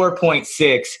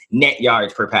 4.6 net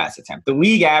yards per pass attempt. The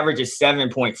league average is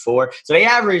 7.4. So they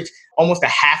average almost a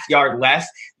half yard less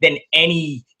than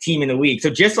any team in the league. So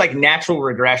just like natural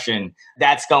regression,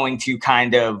 that's going to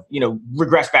kind of,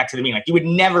 regress back to the mean. You would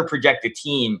never project a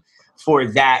team for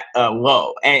that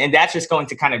low. And that's just going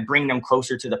to kind of bring them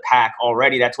closer to the pack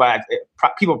already. That's why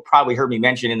people probably heard me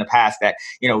mention in the past that,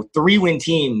 3-win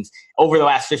teams over the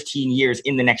last 15 years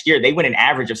in the next year, they win an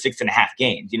average of 6.5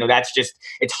 games. That's just,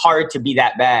 it's hard to be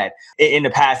that bad in the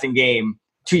passing game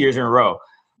 2 years in a row.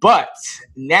 But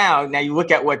now you look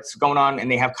at what's going on,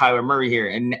 and they have Kyler Murray here.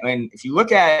 And if you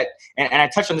look at, and I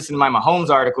touched on this in my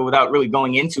Mahomes article without really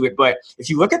going into it, but if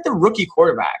you look at the rookie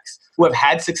quarterbacks who have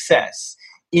had success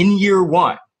in year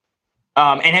one,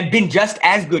 and have been just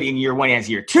as good in year one as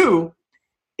year two,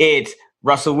 it's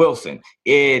Russell Wilson,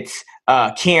 it's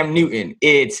Cam Newton,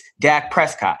 it's Dak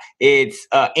Prescott, it's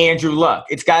Andrew Luck.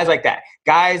 It's guys like that,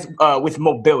 guys with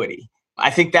mobility. I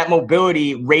think that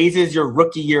mobility raises your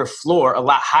rookie year floor a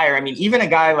lot higher. I mean, even a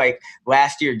guy like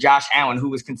last year, Josh Allen, who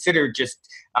was considered just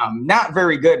not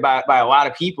very good by a lot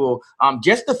of people,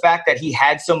 just the fact that he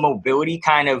had some mobility,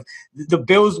 kind of, the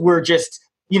Bills were just,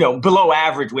 below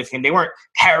average with him. They weren't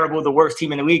terrible, the worst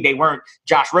team in the league. They weren't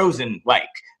Josh Rosen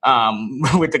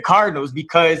with the Cardinals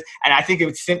and I think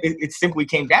it simply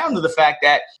came down to the fact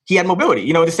that he had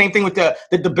mobility. The same thing with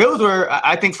the Bills were,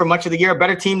 I think, for much of the year, a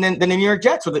better team than the New York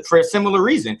Jets for a similar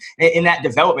reason in that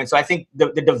development. So I think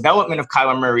the development of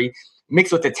Kyler Murray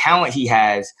mixed with the talent he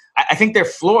has, I think their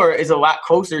floor is a lot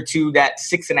closer to that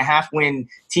 6.5 win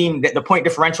team, that the point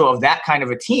differential of that kind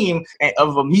of a team,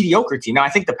 of a mediocre team. Now, I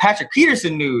think the Patrick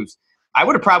Peterson news, I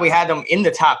would have probably had them in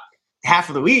the top half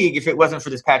of the league if it wasn't for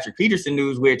this Patrick Peterson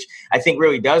news, which I think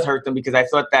really does hurt them, because I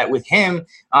thought that with him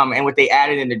and what they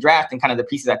added in the draft and kind of the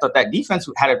pieces, I thought that defense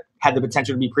had the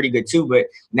potential to be pretty good too. But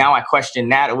now I question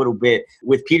that a little bit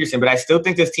with Peterson. But I still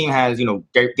think this team has,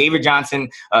 David Johnson,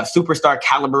 superstar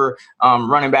caliber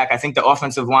running back. I think the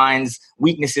offensive line's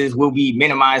weaknesses will be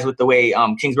minimized with the way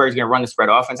Kingsbury's going to run the spread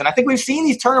offense. And I think we've seen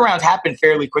these turnarounds happen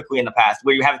fairly quickly in the past,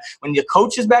 where you have when the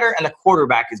coach is better and the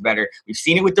quarterback is better. We've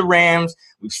seen it with the Rams.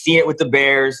 We've seen it with the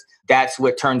Bears. That's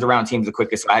what turns around teams the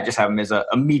quickest. So I just have them as a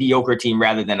mediocre team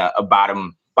rather than a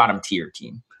bottom tier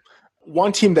team.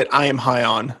 One team that I am high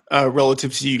on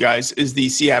relative to you guys is the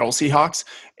Seattle Seahawks.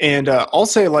 And I'll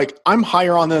say, I'm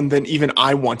higher on them than even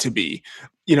I want to be.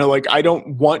 I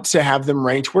don't want to have them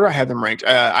ranked. Where do I have them ranked?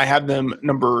 I have them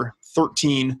number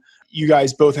 13. You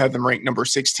guys both have them ranked number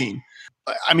 16.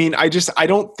 I mean, I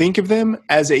don't think of them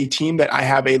as a team that I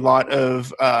have a lot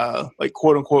of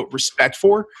quote unquote respect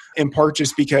for, in part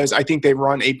just because I think they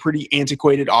run a pretty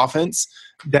antiquated offense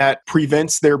that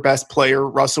prevents their best player,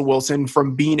 Russell Wilson,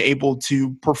 from being able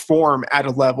to perform at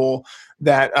a level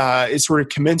that is sort of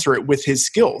commensurate with his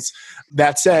skills.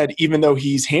 That said, even though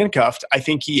he's handcuffed, I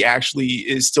think he actually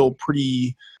is still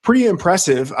pretty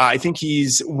impressive. I think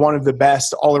he's one of the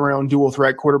best all-around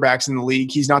dual-threat quarterbacks in the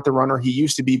league. He's not the runner he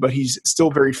used to be, but he's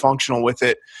still very functional with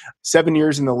it. 7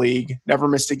 years in the league, never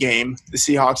missed a game. The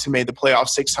Seahawks have made the playoffs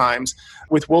 6 times.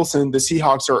 With Wilson, the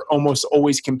Seahawks are almost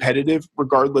always competitive,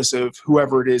 regardless of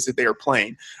whoever it is that they are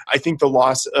playing. I think the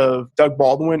loss of Doug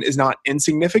Baldwin is not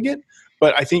insignificant,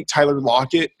 but I think Tyler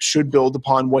Lockett should build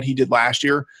upon what he did last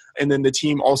year. And then the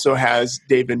team also has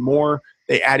David Moore.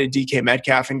 They added DK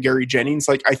Metcalf and Gary Jennings.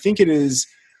 I think it is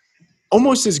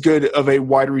almost as good of a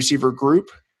wide receiver group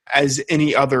as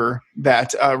any other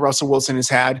that Russell Wilson has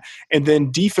had. And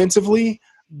then defensively,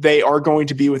 they are going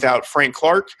to be without Frank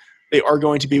Clark. They are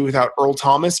going to be without Earl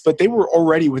Thomas, but they were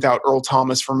already without Earl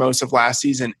Thomas for most of last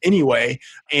season anyway.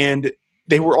 And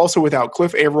they were also without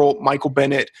Cliff Averill, Michael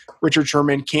Bennett, Richard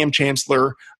Sherman, Cam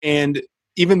Chancellor, and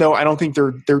even though I don't think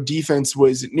their defense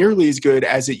was nearly as good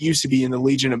as it used to be in the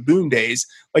Legion of Boom days,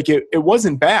 it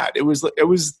wasn't bad. It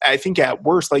was I think at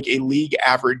worst a league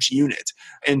average unit.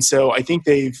 And so I think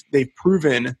they've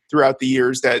proven throughout the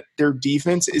years that their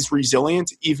defense is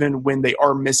resilient even when they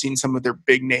are missing some of their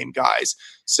big name guys.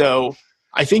 So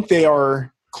I think they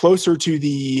are closer to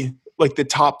the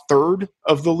top third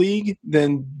of the league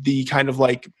than the kind of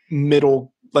middle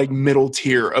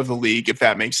tier of the league, if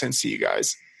that makes sense to you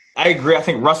guys. I agree. I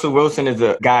think Russell Wilson is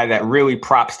a guy that really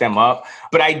props them up.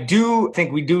 But I do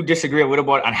think we do disagree a little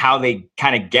bit on how they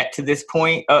kind of get to this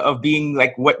point of being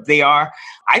what they are.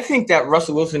 I think that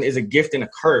Russell Wilson is a gift and a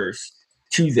curse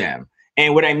to them.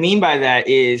 And what I mean by that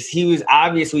is he was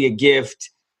obviously a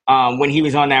gift when he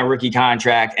was on that rookie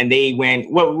contract, and they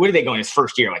went, what did they go in his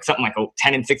first year? Something like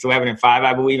 10-6, 11-5,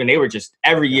 I believe. And they were just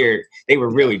every year they were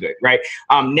really good, right?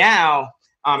 Now.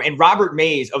 And Robert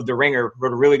Mays of The Ringer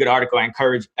wrote a really good article. I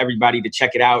encourage everybody to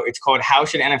check it out. It's called How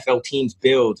Should NFL Teams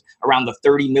Build Around the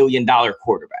 $30 Million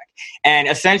Quarterback? And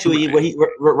essentially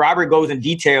what Robert goes in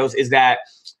details is that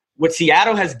what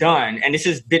Seattle has done, and this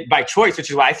is by choice, which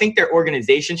is why I think their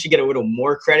organization should get a little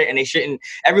more credit, and they shouldn't.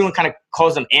 Everyone kind of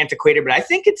calls them antiquated, but I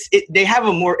think it's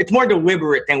more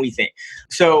deliberate than we think.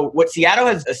 So what Seattle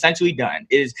has essentially done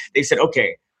is they said,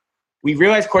 okay, we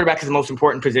realize quarterback is the most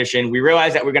important position. We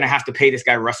realize that we're going to have to pay this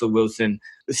guy Russell Wilson.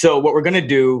 So what we're going to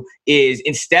do is,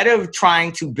 instead of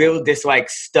trying to build this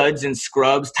studs and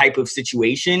scrubs type of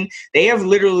situation, they have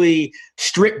literally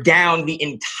stripped down the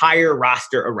entire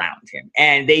roster around him.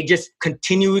 And they just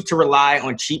continue to rely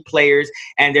on cheap players,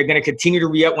 and they're going to continue to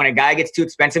re-up when a guy gets too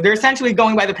expensive. They're essentially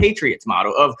going by the Patriots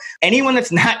model of anyone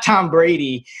that's not Tom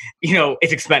Brady,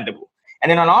 is expendable. And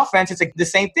then on offense, it's the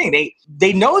same thing.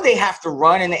 They know they have to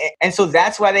run, and so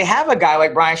that's why they have a guy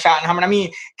like Brian Schottenheimer.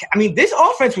 I mean, this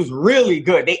offense was really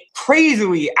good. They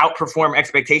crazily outperformed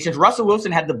expectations. Russell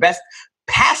Wilson had the best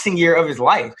passing year of his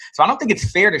life. So I don't think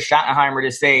it's fair to Schottenheimer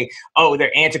to say, oh,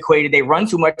 they're antiquated, they run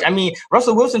too much. I mean,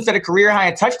 Russell Wilson set a career high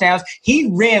in touchdowns.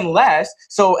 He ran less.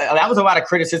 So that was a lot of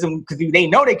criticism because they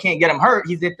know they can't get him hurt.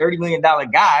 He's a $30 million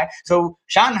guy. So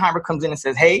Schottenheimer comes in and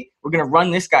says, hey, we're going to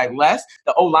run this guy less.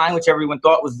 The O-line, which everyone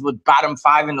thought was the bottom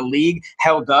 5 in the league,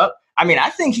 held up. I mean, I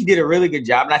think he did a really good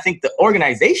job, and I think the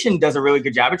organization does a really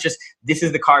good job. It's just this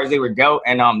is the cards they were dealt,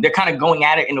 and they're kind of going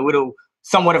at it in a little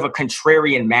somewhat of a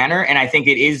contrarian manner. And I think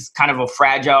it is kind of a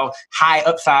fragile, high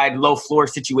upside, low floor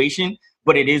situation.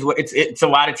 But it is what it's a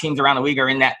lot of teams around the league are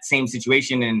in that same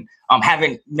situation and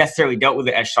haven't necessarily dealt with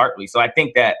it as sharply. So I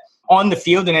think that on the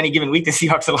field in any given week, the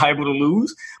Seahawks are liable to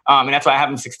lose. And that's why I have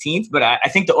them 16th. But I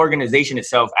think the organization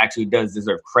itself actually does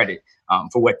deserve credit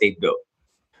for what they've built.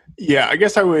 Yeah, I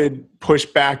guess I would push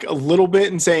back a little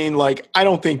bit in saying, I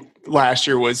don't think last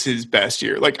year was his best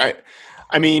year.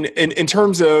 I mean, in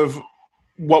terms of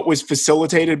what was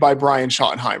facilitated by Brian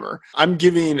Schottenheimer, I'm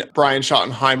giving Brian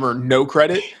Schottenheimer no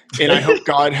credit, and I hope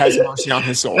God has mercy on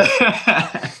his soul.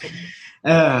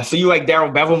 So you like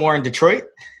Darrell Bevilmore in Detroit?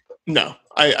 No.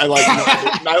 I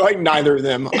like neither of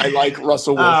them. I like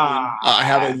Russell Wilson. I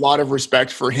have a lot of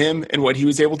respect for him and what he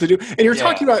was able to do. And you're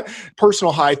talking about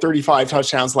personal high 35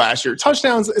 touchdowns last year.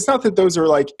 Touchdowns, it's not that those are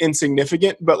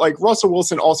insignificant, but Russell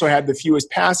Wilson also had the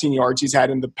fewest passing yards he's had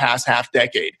in the past half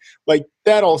decade.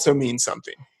 That also means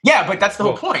something. Yeah, but that's the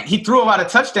whole point. He threw a lot of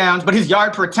touchdowns, but his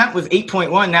yard per attempt was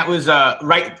 8.1. That was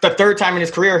the third time in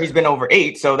his career he's been over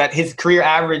 8. So that his career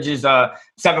average is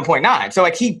 7.9. So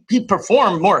he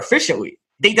performed more efficiently.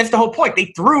 That's the whole point.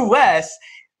 They threw less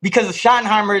because of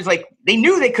Schottenheimer's. They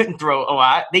knew they couldn't throw a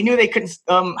lot. They knew they couldn't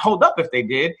hold up if they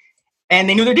did. And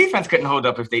they knew their defense couldn't hold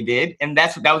up if they did. And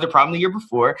that was a problem the year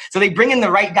before. So they bring in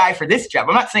the right guy for this job.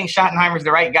 I'm not saying Schottenheimer's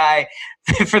the right guy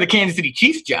for the Kansas City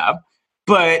Chiefs job,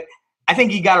 but I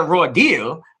think he got a raw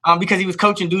deal because he was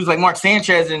coaching dudes like Mark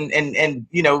Sanchez and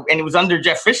it was under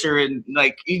Jeff Fisher, and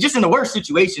like he's just in the worst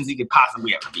situations he could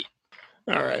possibly ever be.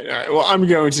 All right. Well, I'm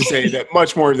going to say that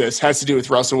much more of this has to do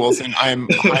with Russell Wilson. I am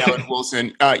high on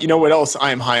Wilson. You know what else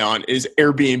I am high on is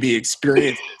Airbnb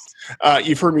experiences.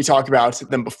 You've heard me talk about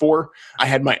them before. I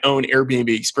had my own Airbnb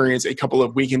experience a couple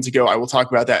of weekends ago. I will talk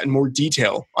about that in more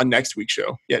detail on next week's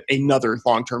show. Yet another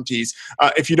long-term tease.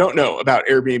 If you don't know about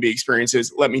Airbnb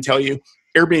experiences, let me tell you,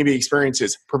 Airbnb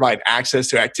experiences provide access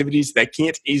to activities that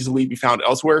can't easily be found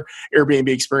elsewhere. Airbnb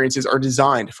experiences are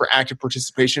designed for active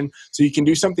participation so you can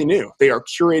do something new. They are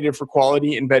curated for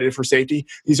quality and vetted for safety.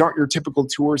 These aren't your typical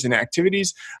tours and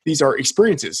activities. These are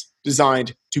experiences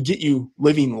designed to get you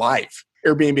living life.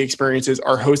 Airbnb experiences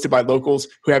are hosted by locals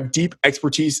who have deep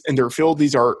expertise in their field.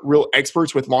 These are real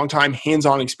experts with long-time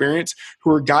hands-on experience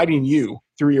who are guiding you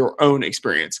through your own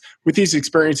experience. With these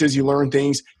experiences, you learn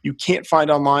things you can't find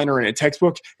online or in a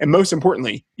textbook, and most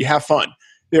importantly, you have fun.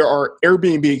 There are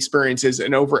Airbnb experiences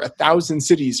in over 1,000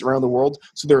 cities around the world,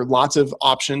 so there are lots of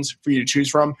options for you to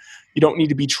choose from. You don't need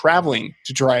to be traveling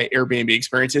to try Airbnb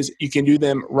experiences. You can do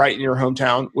them right in your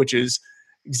hometown, which is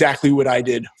exactly what I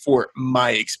did for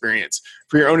my experience.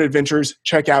 For your own adventures,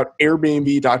 check out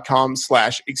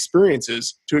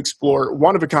airbnb.com/experiences to explore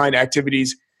one-of-a-kind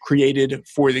activities created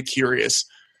for the curious.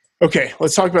 Okay,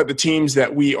 let's talk about the teams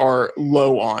that we are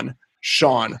low on.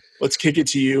 Sean, let's kick it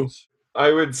to you.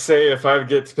 I would say if I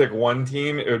get to pick one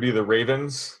team, it would be the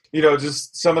Ravens.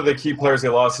 Just some of the key players they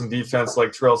lost in defense,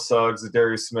 like Terrell Suggs,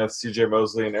 Darius Smith, C.J.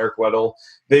 Mosley, and Eric Weddle.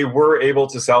 They were able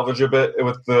to salvage a bit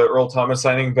with the Earl Thomas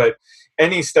signing, but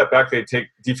any step back they take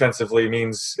defensively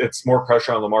means it's more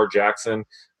pressure on Lamar Jackson.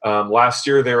 Last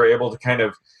year, they were able to kind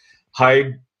of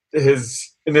hide his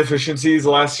inefficiencies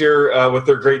last year with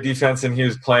their great defense, and he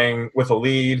was playing with a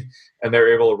lead, and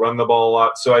they're able to run the ball a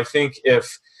lot. So I think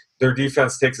if their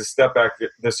defense takes a step back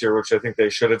this year, which I think they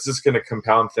should, it's just going to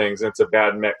compound things, and it's a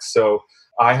bad mix. So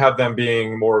I have them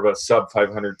being more of a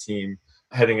sub-500 team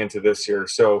heading into this year.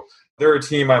 So they're a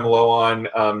team I'm low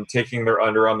on, taking their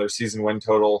under on their season win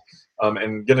total,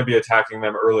 and going to be attacking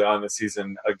them early on in the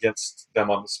season against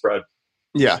them on the spread.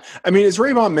 Yeah. I mean, as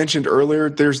Raybon mentioned earlier,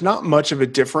 there's not much of a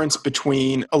difference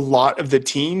between a lot of the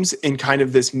teams in kind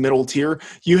of this middle tier.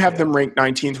 You have them ranked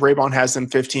 19th. Raybon has them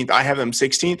 15th. I have them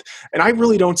 16th. And I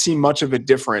really don't see much of a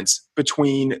difference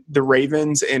between the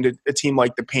Ravens and a team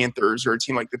like the Panthers or a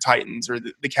team like the Titans or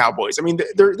the Cowboys. I mean,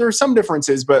 there are some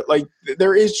differences, but like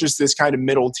there is just this kind of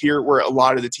middle tier where a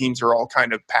lot of the teams are all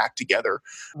kind of packed together.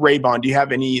 Raybon, do you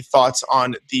have any thoughts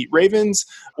on the Ravens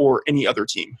or any other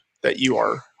team that you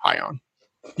are high on?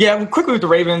 Yeah, quickly with the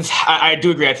Ravens, I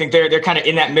do agree. I think they're kind of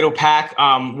in that middle pack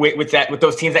with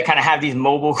those teams that kind of have these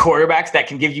mobile quarterbacks that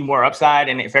can give you more upside.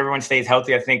 And if everyone stays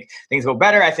healthy, I think things go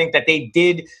better. I think that they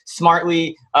did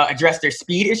smartly address their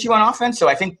speed issue on offense. So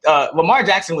I think Lamar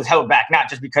Jackson was held back, not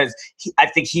just because I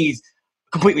think he's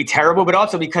completely terrible, but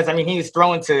also because, I mean, he was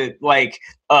throwing to like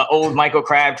old Michael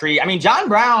Crabtree. I mean, John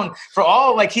Brown, for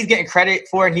all like he's getting credit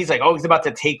for, and he's like, oh, he's about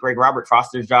to take like Robert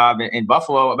Foster's job in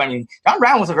Buffalo. I mean, John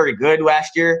Brown wasn't very good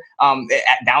last year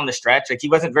down the stretch. Like he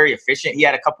wasn't very efficient. He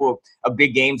had a couple of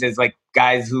big games as like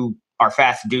guys who are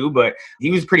fast do, but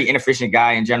he was a pretty inefficient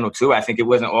guy in general too. I think it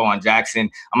wasn't all on Jackson.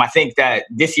 I think that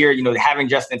this year, having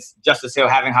Justice Hill,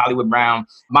 having Hollywood Brown,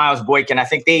 Miles Boykin, I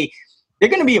think they're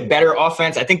going to be a better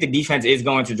offense. I think the defense is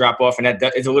going to drop off, and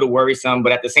that is a little worrisome.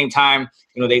 But at the same time,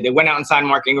 they went out and signed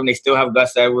Mark Ingram. They still have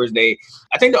Gus Edwards. I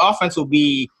think the offense will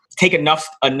take enough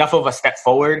of a step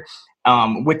forward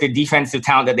with the defensive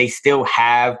talent that they still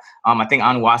have. I think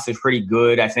Onwuasor is pretty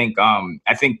good. I think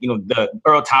the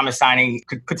Earl Thomas signing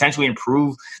could potentially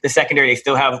improve the secondary. They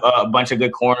still have a bunch of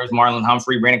good corners. Marlon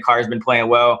Humphrey, Brandon Carr has been playing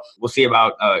well. We'll see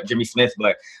about Jimmy Smith,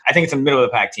 but I think it's a middle of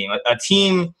the pack team. A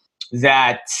team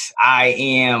that I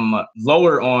am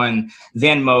lower on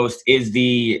than most is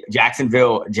the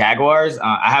Jacksonville Jaguars.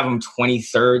 I have them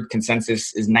 23rd.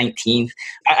 Consensus is 19th.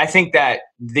 I think that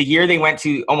the year they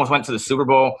almost went to the Super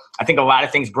Bowl, I think a lot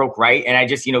of things broke right. And I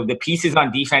just, the pieces on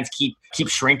defense keep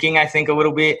shrinking, I think, a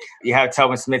little bit. You have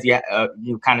Telvin Smith,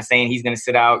 you kind of saying he's going to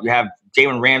sit out. You have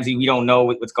Jalen Ramsey. We don't know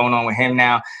what's going on with him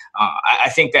now. I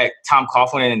think that Tom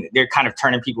Coughlin, they're kind of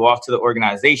turning people off to the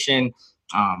organization.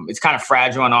 It's kind of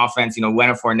fragile on offense.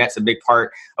 Leonard Fournette's a big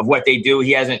part of what they do.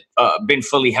 He hasn't been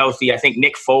fully healthy. I think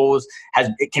Nick Foles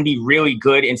can be really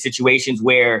good in situations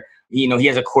where, he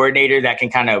has a coordinator that can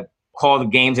kind of call the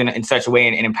games in such a way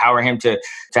and empower him to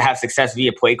have success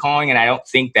via play calling. And I don't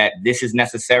think that this is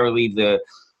necessarily the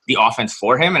the offense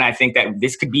for him. And I think that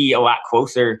this could be a lot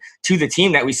closer to the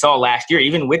team that we saw last year,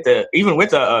 even with a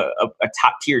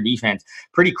top tier defense,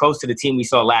 pretty close to the team we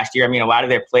saw last year. I mean, a lot of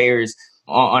their players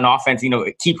on offense,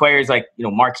 key players like,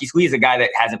 Marquise Lee is a guy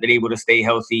that hasn't been able to stay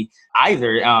healthy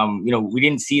either. We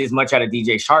didn't see as much out of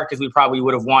DJ Shark as we probably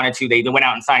would have wanted to. They went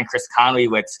out and signed Chris Conley,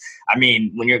 when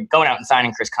you're going out and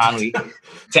signing Chris Conley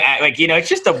to act it's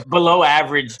just a below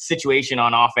average situation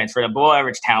on offense for the below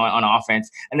average talent on offense.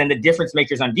 And then the difference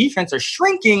makers on defense are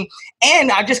shrinking.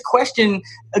 And I just question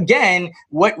again,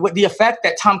 what the effect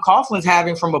that Tom Coughlin's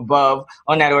having from above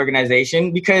on that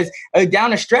organization, because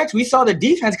down the stretch, we saw the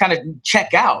defense kind of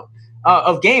check out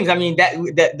of games. I mean,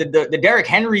 the Derrick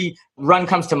Henry run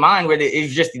comes to mind where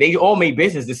it's just they all made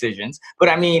business decisions. But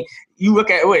I mean, you look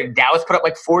at Dallas put up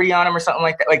like 40 on him or something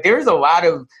like that. Like there's a lot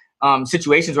of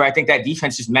situations where I think that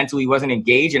defense just mentally wasn't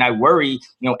engaged, and I worry,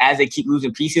 as they keep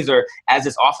losing pieces or as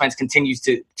this offense continues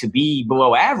to be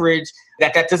below average,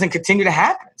 that doesn't continue to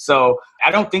happen. So I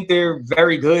don't think they're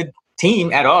very good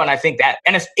team at all, and I think that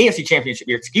AFC Championship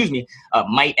year,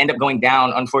 might end up going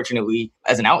down, unfortunately,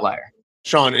 as an outlier.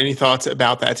 Sean, any thoughts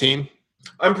about that team?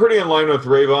 I'm pretty in line with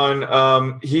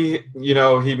Rayvon.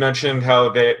 He mentioned how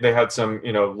they had some,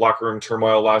 locker room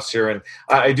turmoil last year. And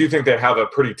I do think they have a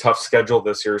pretty tough schedule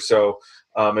this year. So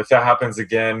if that happens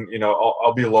again,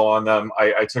 I'll be low on them.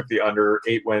 I took the under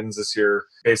 8 wins this year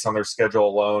based on their schedule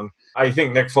alone. I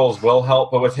think Nick Foles will help,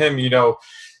 but with him,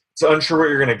 it's unsure what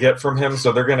you're going to get from him.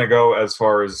 So they're going to go as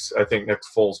far as I think Nick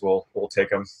Foles will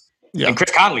take him. Yeah. And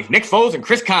Chris Conley, Nick Foles and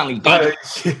Chris Conley.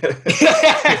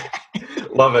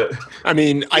 Love it. I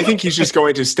mean, I think he's just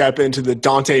going to step into the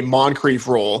Dante Moncrief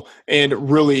role and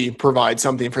really provide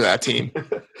something for that team.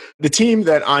 The team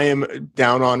that I am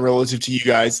down on relative to you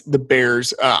guys, the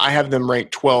Bears, I have them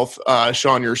ranked 12th.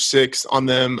 Sean, you're 6th on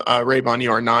them. Rayvon, you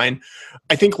are 9.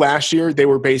 I think last year they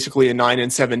were basically a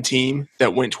 9-7 team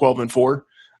that went 12-4.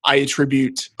 I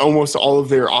attribute almost all of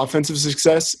their offensive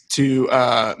success to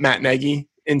Matt Nagy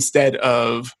instead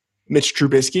of Mitch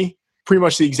Trubisky. Pretty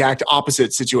much the exact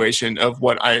opposite situation of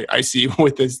what I see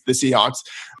with the Seahawks.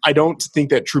 I don't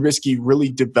think that Trubisky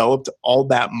really developed all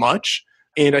that much.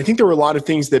 And I think there were a lot of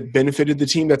things that benefited the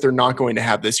team that they're not going to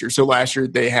have this year. So last year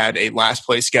they had a last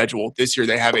place schedule. This year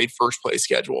they have a first place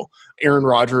schedule. Aaron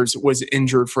Rodgers was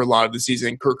injured for a lot of the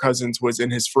season. Kirk Cousins was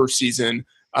in his first season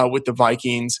with the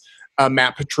Vikings.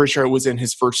 Matt Patricia was in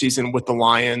his first season with the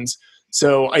Lions.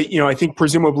 So I think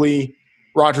presumably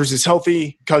Rodgers is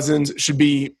healthy. Cousins should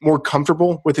be more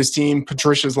comfortable with his team.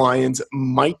 Patricia's Lions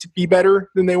might be better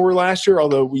than they were last year,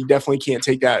 although we definitely can't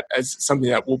take that as something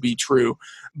that will be true.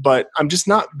 But I'm just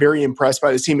not very impressed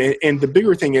by this team. And the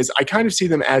bigger thing is I kind of see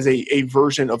them as a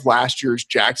version of last year's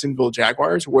Jacksonville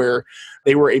Jaguars, where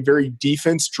they were a very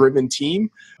defense-driven team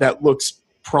that looks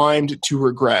primed to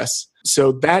regress.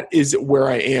 So that is where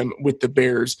I am with the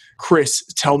Bears. Chris,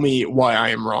 tell me why I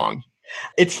am wrong.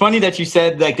 It's funny that you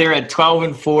said like they're a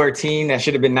 12-4 team that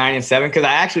should have been 9-7, because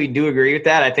I actually do agree with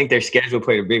that. I think their schedule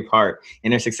played a big part in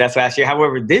their success last year.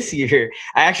 However, this year,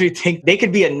 I actually think they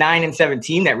could be a 9-7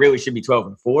 team that really should be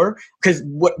 12-4. Because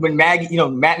when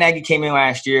Matt Nagy came in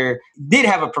last year, did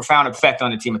have a profound effect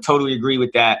on the team. I totally agree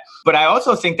with that. But I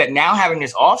also think that now having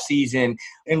this offseason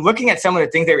and looking at some of the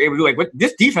things they were able to do, like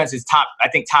this defense is top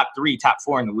 3, top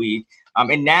 4 in the league.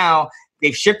 And now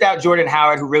they've shipped out Jordan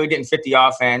Howard, who really didn't fit the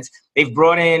offense. They've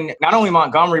brought in not only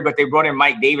Montgomery, but they brought in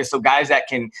Mike Davis, so guys that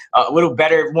can a little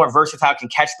better, more versatile, can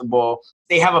catch the ball.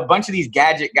 They have a bunch of these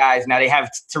gadget guys. Now they have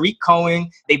Tariq Cohen.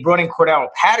 They brought in Cordell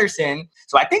Patterson.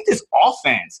 So I think this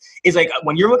offense is like,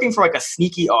 when you're looking for like a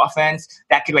sneaky offense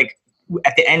that could like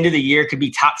at the end of the year could be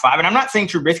top 5. And I'm not saying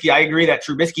Trubisky. I agree that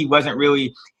Trubisky wasn't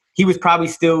really – he was probably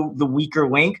still the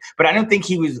weaker link, but I don't think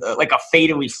he was like a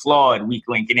fatally flawed weak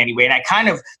link in any way. And I kind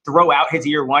of throw out his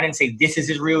year 1 and say this is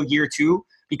his real year 2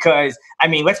 because, I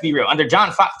mean, let's be real. Under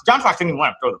John Fox didn't even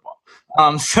want to throw the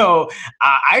ball. So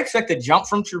I expect a jump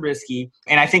from Trubisky.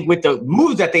 And I think with the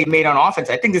moves that they've made on offense,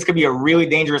 I think this could be a really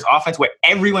dangerous offense where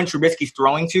everyone Trubisky's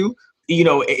throwing to,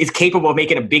 is capable of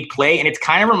making a big play. And it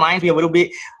kind of reminds me a little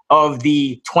bit of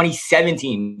the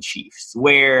 2017 Chiefs,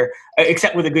 where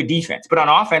except with a good defense, but on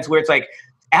offense, where it's like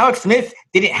Alex Smith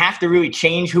didn't have to really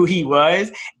change who he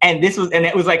was, and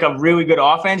it was like a really good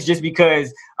offense just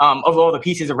because of all the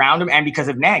pieces around him and because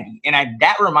of Nagy. And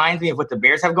that reminds me of what the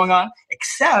Bears have going on,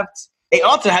 except they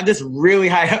also have this really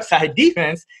high upside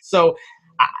defense. So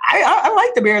I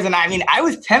like the Bears, and I mean, I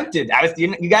was tempted.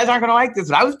 You guys aren't going to like this,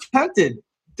 but I was tempted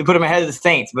to put them ahead of the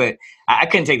Saints, but I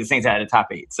couldn't take the Saints out of the top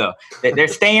 8. So they're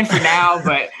staying for now.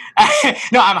 But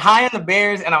no, I'm high on the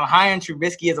Bears, and I'm high on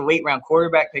Trubisky as a late round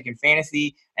quarterback pick in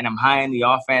fantasy, and I'm high on the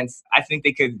offense. I think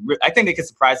they could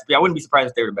surprise me. I wouldn't be surprised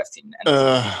if they were the best team in the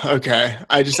NFL. Okay.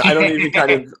 I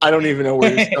don't even know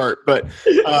where to start. But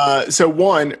so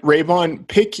one, Raybon,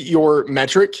 pick your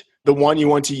metric, the one you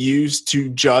want to use to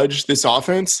judge this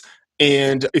offense.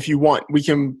 And if you want, we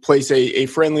can place a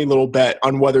friendly little bet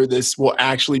on whether this will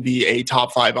actually be a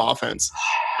top 5 offense.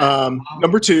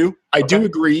 Number 2, I do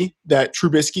agree that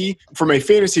Trubisky, from a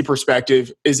fantasy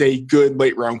perspective, is a good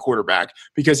late round quarterback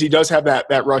because he does have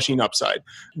that rushing upside.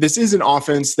 This is an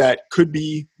offense that could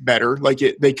be better.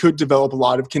 They could develop a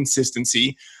lot of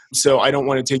consistency. So I don't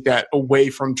want to take that away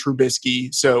from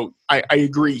Trubisky. So I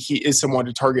agree he is someone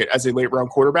to target as a late round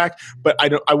quarterback, but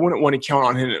I wouldn't want to count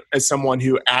on him as someone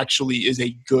who actually is a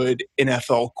good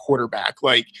NFL quarterback.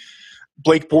 Like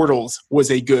Blake Bortles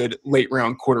was a good late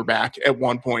round quarterback at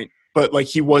one point, but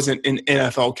he wasn't an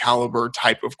NFL caliber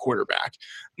type of quarterback.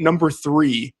 Number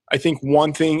 3, I think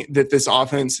one thing that this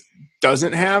offense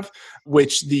doesn't have,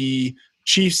 which the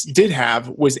Chiefs did have,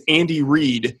 was Andy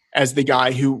Reid as the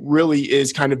guy who really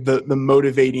is kind of the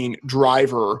motivating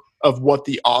driver of what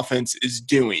the offense is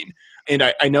doing. And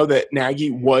I know that Nagy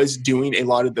was doing a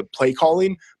lot of the play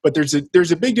calling, but there's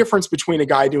a big difference between a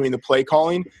guy doing the play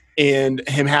calling and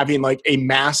him having a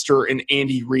master in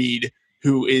Andy Reid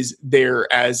who is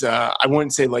there as I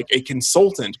wouldn't say a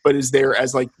consultant, but is there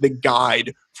as the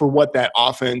guide for what that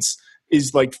offense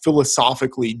is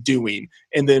philosophically doing.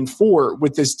 And then 4,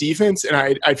 with this defense,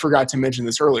 and I forgot to mention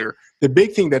this earlier, the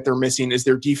big thing that they're missing is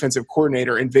their defensive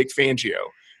coordinator in Vic Fangio.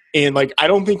 And I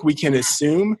don't think we can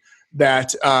assume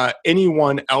that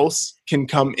anyone else can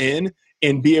come in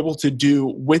and be able to do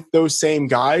with those same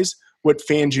guys what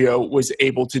Fangio was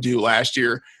able to do last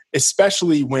year,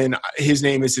 especially when his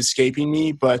name is escaping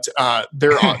me, but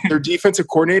their defensive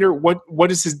coordinator,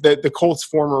 what is the Colts'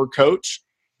 former coach?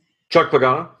 Chuck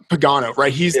Pagano,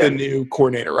 right? He's the new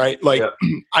coordinator, right?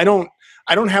 I don't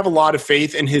have a lot of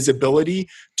faith in his ability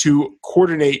to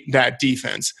coordinate that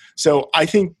defense. So I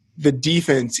think the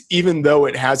defense, even though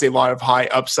it has a lot of high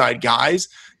upside guys,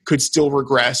 could still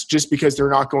regress just because they're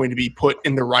not going to be put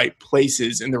in the right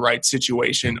places in the right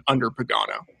situation under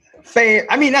Pagano. Fair.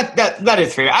 I mean, that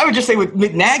is fair. I would just say with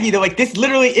Nagy, though, this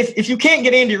literally, if you can't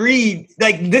get Andy Reid,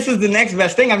 this is the next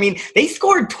best thing. I mean, they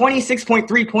scored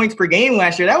 26.3 points per game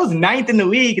last year. That was 9th in the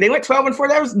league. They went 12-4.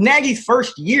 That was Nagy's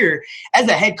first year as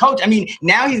a head coach. I mean,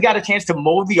 now he's got a chance to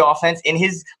mold the offense in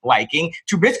his liking.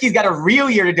 Trubisky's got a real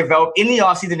year to develop in the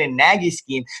offseason in Nagy's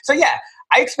scheme. So, yeah,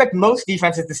 I expect most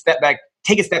defenses to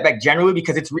take a step back generally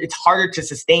because it's harder to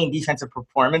sustain defensive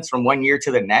performance from one year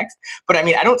to the next. But, I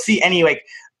mean, I don't see any,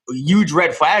 huge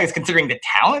red flags considering the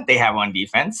talent they have on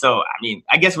defense. So I mean,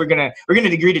 I guess we're gonna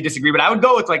agree to disagree, but I would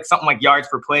go with something like yards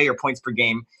per play or points per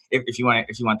game if you want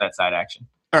that side action.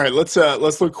 All right, let's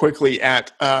look quickly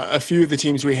at a few of the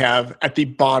teams we have at the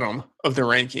bottom of the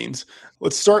rankings.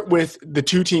 Let's start with the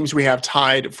 2 teams we have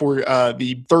tied for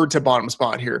the third to bottom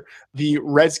spot here, the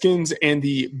Redskins and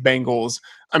the Bengals.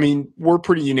 I mean, we're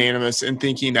pretty unanimous in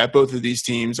thinking that both of these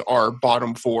teams are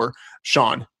bottom 4.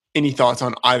 Sean, any thoughts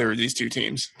on either of these 2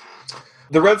 teams?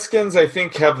 The Redskins, I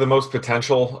think, have the most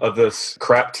potential of this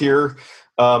crap tier.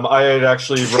 I had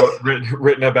actually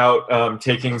written about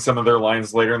taking some of their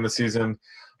lines later in the season.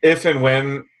 If and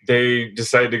when they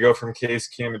decide to go from Case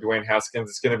Keenum to Dwayne Haskins,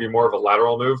 it's going to be more of a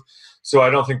lateral move. So I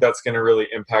don't think that's going to really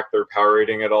impact their power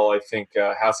rating at all. I think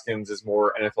Haskins is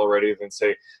more NFL ready than,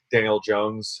 say, Daniel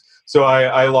Jones. So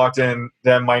I locked in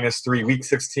them -3, week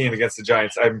 16 against the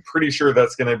Giants. I'm pretty sure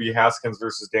that's going to be Haskins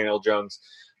versus Daniel Jones.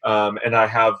 And I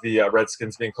have the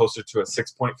Redskins being closer to a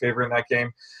 6-point favorite in that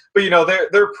game. But,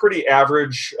 they're pretty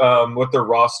average with their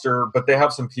roster, but they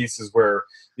have some pieces where,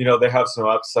 they have some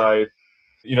upside.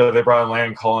 They brought in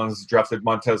Landon Collins, drafted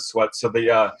Montez Sweat. So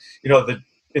the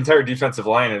entire defensive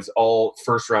line is all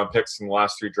first-round picks in the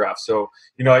last 3 drafts. So,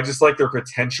 I just like their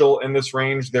potential in this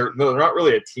range. They're not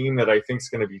really a team that I think is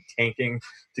going to be tanking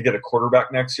to get a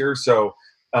quarterback next year. So,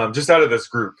 just out of this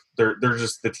group, they're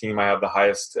just the team I have the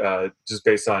highest just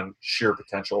based on sheer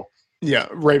potential. Yeah.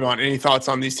 Raybon, any thoughts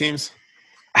on these teams?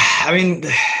 I mean,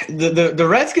 the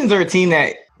Redskins are a team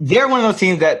that they're one of those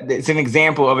teams that it's an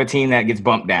example of a team that gets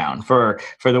bumped down for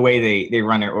the way they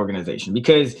run their organization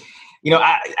because –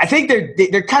 I think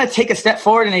they're kind of take a step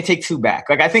forward and they take 2 back.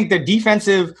 I think their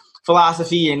defensive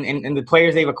philosophy and the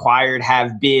players they've acquired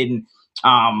have been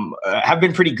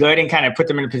pretty good and kind of put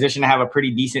them in a position to have a pretty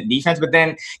decent defense. But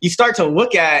then you start to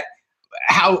look at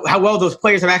how well those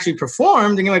players have actually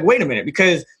performed and you're like, wait a minute,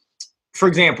 because for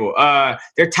example,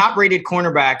 their top-rated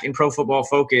cornerback in Pro Football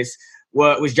Focus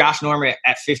was Josh Norman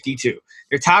at 52.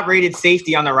 Their top-rated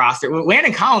safety on the roster,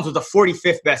 Landon Collins was the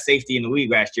 45th best safety in the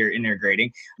league last year in their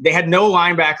grading. They had no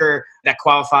linebacker that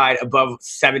qualified above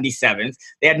 77th.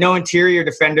 They had no interior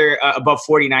defender above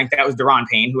 49th. That was Daron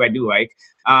Payne, who I do like.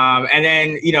 And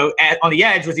then, on the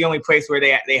edge was the only place where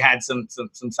they had some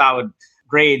solid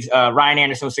grades. Ryan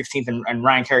Anderson was 16th and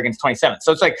Ryan Kerrigan's 27th.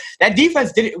 So it's like that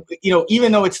defense did it,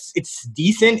 even though it's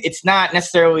decent, it's not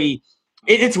necessarily –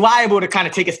 it's liable to kind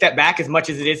of take a step back as much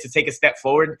as it is to take a step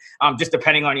forward, just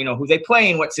depending on, who they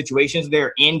play and what situations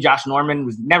they're in. Josh Norman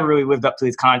was never really lived up to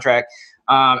his contract.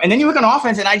 And then you look on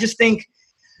offense, and I just think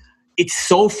it's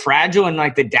so fragile, and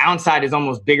like the downside is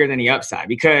almost bigger than the upside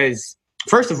because,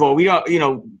 first of all, we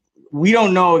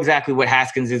don't know exactly what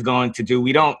Haskins is going to do.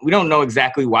 We don't know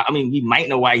exactly why. I mean, we might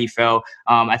know why he fell.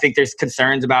 I think there's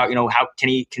concerns about, how can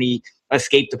he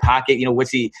escape the pocket?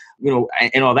 What's he,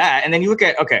 and all that. And then you look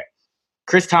at, okay,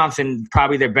 Chris Thompson,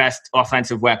 probably their best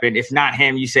offensive weapon. If not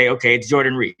him, you say, okay, it's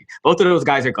Jordan Reed. Both of those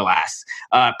guys are glass.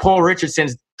 Paul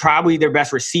Richardson's probably their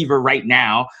best receiver right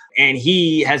now, and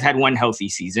he has had one healthy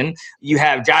season. You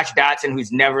have Josh Dotson, who's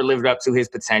never lived up to his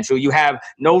potential. You have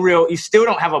you still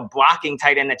don't have a blocking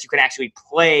tight end that you can actually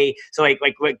play. So like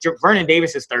Vernon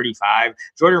Davis is 35.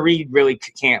 Jordan Reed really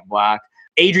can't block.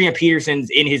 Adrian Peterson's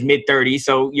in his mid-30s,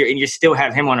 so you still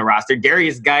have him on the roster.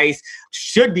 Darius Geis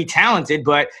should be talented,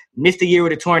 but missed a year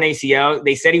with a torn ACL.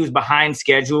 They said he was behind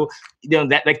schedule.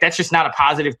 That's just not a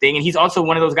positive thing. And he's also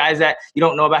one of those guys that you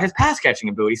don't know about his pass-catching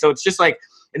ability. So it's just like,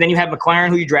 and then you have McLaren,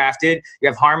 who you drafted. You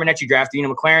have Harmon that you drafted.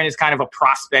 McLaren is kind of a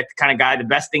prospect kind of guy. The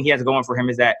best thing he has going for him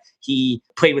is that he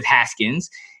played with Haskins.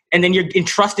 And then you're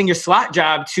entrusting your slot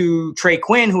job to Trey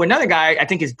Quinn, who another guy I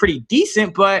think is pretty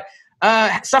decent, but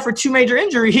suffered 2 major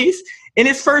injuries in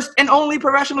his first and only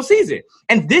professional season.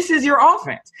 And this is your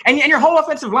offense. And your whole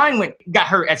offensive line got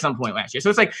hurt at some point last year.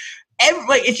 So it's like,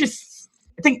 it's just,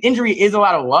 I think injury is a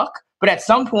lot of luck, but at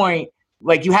some point,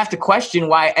 you have to question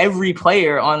why every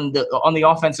player on the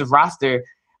offensive roster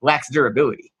lacks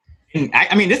durability.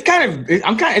 It's starting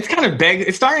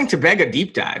to beg a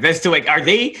deep dive as to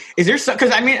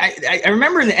because I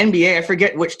remember in the NBA, I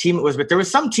forget which team it was, but there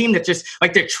was some team that just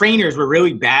their trainers were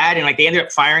really bad and they ended up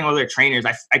firing all their trainers.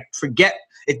 I forget,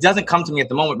 it doesn't come to me at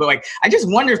the moment, but I just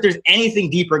wonder if there's anything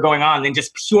deeper going on than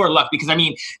just pure luck, because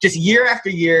just year after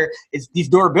year, it's these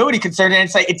durability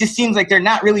concerns, and it just seems like they're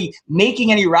not really making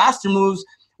any roster moves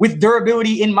with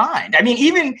durability in mind. I mean,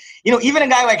 even a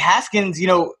guy like Haskins,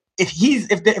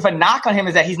 if a knock on him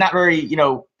is that he's not very,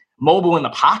 mobile in the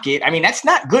pocket, I mean, that's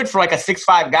not good for like a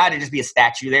 6'5" guy to just be a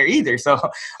statue there either. So,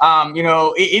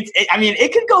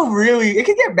 it could go it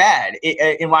could get bad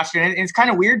in Washington. And it's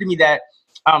kind of weird to me that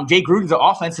Jay Gruden's an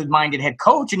offensive-minded head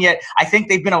coach, and yet I think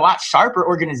they've been a lot sharper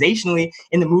organizationally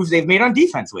in the moves they've made on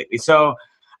defense lately. So,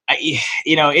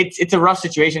 it's a rough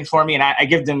situation for me, and I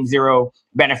give them zero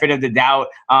benefit of the doubt.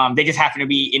 They just happen to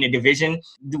be in a division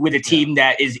with a team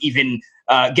that is even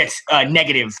gets a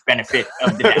negative benefit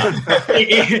of the doubt.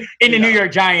 in the New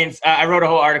York Giants. I wrote a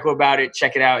whole article about it.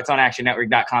 Check it out. It's on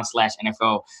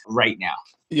actionnetwork.com/NFL right now.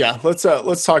 Yeah, let's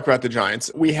talk about the Giants.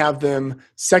 We have them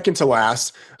second to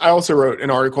last. I also wrote an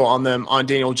article on them on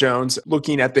Daniel Jones,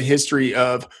 looking at the history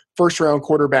of first-round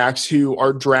quarterbacks who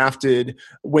are drafted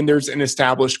when there's an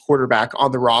established quarterback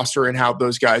on the roster and how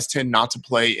those guys tend not to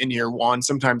play in year one,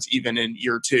 sometimes even in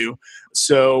year two.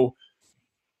 So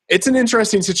it's an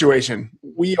interesting situation.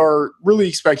 We are really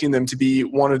expecting them to be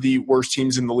one of the worst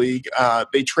teams in the league.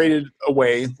 They traded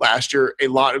away last year a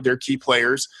lot of their key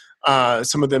players,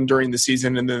 some of them during the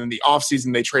season, and then in the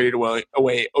offseason they traded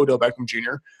away Odell Beckham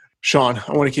Jr. Sean,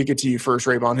 I want to kick it to you first.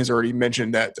 Raybon has already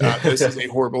mentioned that this is a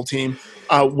horrible team.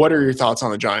 What are your thoughts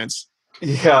on the Giants?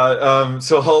 Yeah,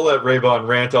 so I'll let Raybon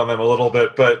rant on them a little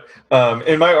bit, but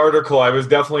in my article, I was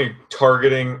definitely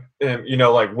targeting,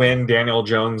 when Daniel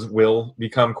Jones will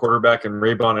become quarterback, and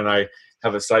Raybon and I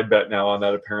have a side bet now on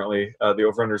that, apparently. The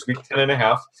over-under is week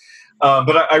 10.5.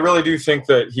 But I really do think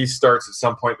that he starts at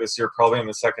some point this year, probably in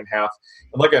the second half.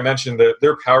 And like I mentioned,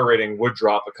 their power rating would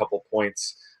drop a couple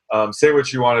points. Say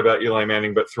what you want about Eli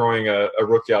Manning, but throwing a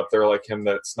rookie out there like him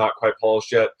that's not quite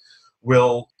polished yet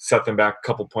will set them back a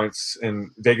couple points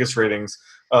in Vegas ratings.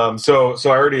 So I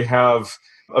already have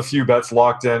a few bets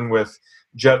locked in with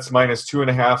Jets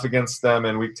 -2.5 against them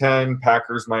in week 10,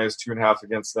 Packers -2.5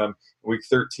 against them in week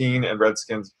 13, and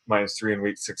Redskins -3 in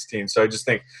week 16. So I just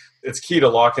think it's key to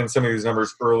lock in some of these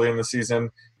numbers early in the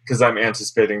season because I'm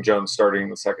anticipating Jones starting in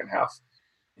the second half.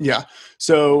 Yeah.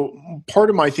 So part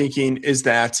of my thinking is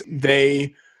that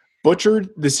they butchered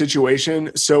the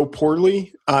situation so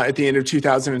poorly at the end of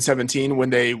 2017 when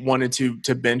they wanted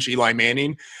to bench Eli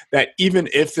Manning that even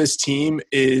if this team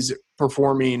is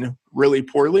performing really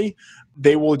poorly,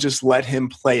 they will just let him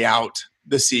play out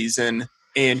the season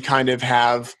and kind of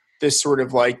have this sort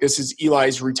of like, this is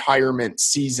Eli's retirement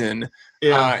season,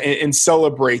 and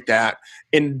celebrate that.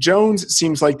 And Jones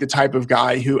seems like the type of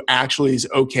guy who actually is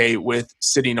okay with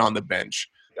sitting on the bench.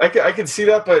 I can see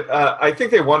that, but I think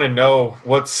they want to know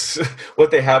what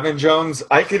they have in Jones.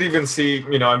 I could even see,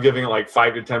 I'm giving it like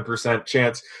 5 to 10%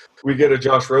 chance we get a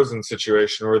Josh Rosen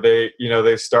situation where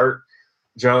they start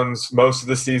Jones most of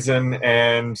the season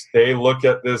and they look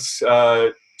at this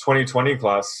 2020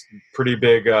 class, pretty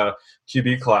big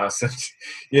QB class. And,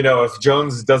 if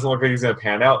Jones doesn't look like he's going to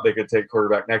pan out, they could take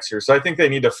quarterback next year. So I think they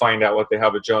need to find out what they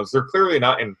have with Jones. They're clearly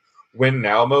not in win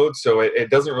now mode, so it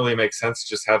doesn't really make sense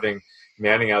just having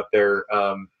Manning out there,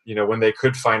 when they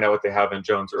could find out what they have in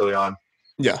Jones early on.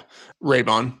 Yeah.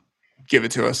 Raybon, give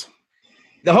it to us.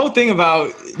 The whole thing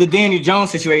about the Daniel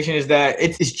Jones situation is that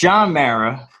it's John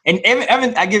Mara. And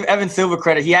Evan, I give Evan Silva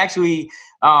credit. He actually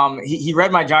he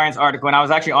read my Giants article, and I was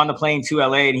actually on the plane to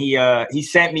LA, and he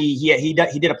sent me he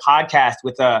did a podcast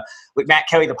with Matt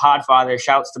Kelly, the Podfather.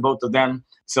 Shouts to both of them.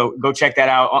 So go check that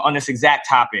out on this exact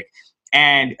topic.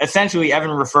 And essentially,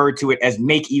 Evan referred to it as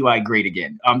 "make Eli great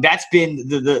again." That's been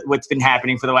the what's been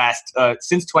happening for the last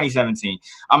since 2017.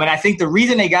 And I think the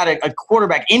reason they got a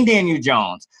quarterback in Daniel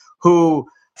Jones, who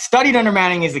studied under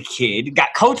Manning as a kid, got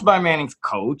coached by Manning's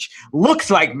coach, looks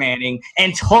like Manning,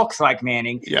 and talks like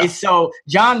Manning, is so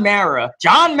John Mara,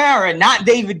 not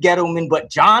David Gettleman, but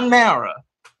John Mara,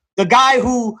 the guy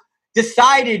who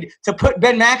decided to put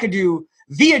Ben McAdoo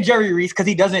via Jerry Reese because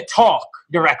he doesn't talk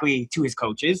directly to his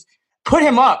coaches, put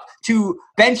him up to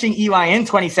benching Eli in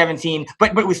 2017,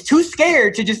 but was too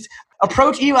scared to just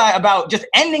approach Eli about just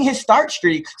ending his start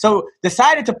streak, so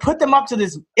decided to put them up to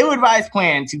this ill-advised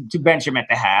plan to bench him at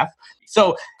the half.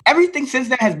 So everything since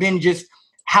then has been just,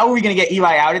 how are we going to get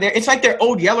Eli out of there? It's like their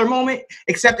Old Yeller moment,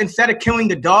 except instead of killing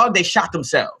the dog, they shot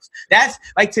themselves. That's,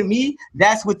 like, to me,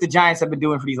 that's what the Giants have been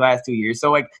doing for these last 2 years.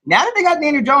 So, like, now that they got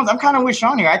Daniel Jones, I'm kind of with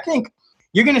Sean here. I think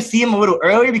you're going to see him a little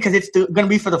earlier because it's going to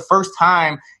be for the first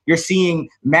time you're seeing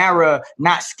Mara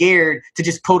not scared to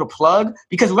just pull the plug.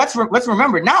 Because let's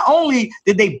remember, not only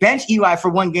did they bench Eli for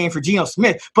one game for Geno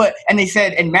Smith, and they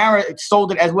said, and Mara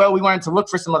sold it as well, we wanted to look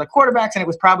for some other quarterbacks, and it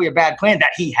was probably a bad plan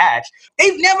that he hatched.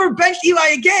 They've never benched Eli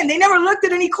again. They never looked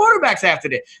at any quarterbacks after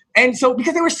that. And so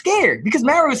because they were scared, because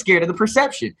Mara was scared of the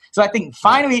perception. So I think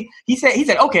finally he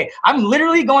said, okay, I'm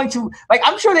literally going to, like,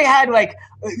 I'm sure they had, like,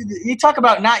 you talk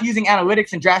about not using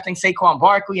analytics and drafting Saquon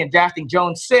Barkley and drafting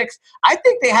Jones 6. I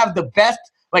think they have the best,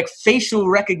 like, facial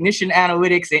recognition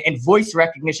analytics and voice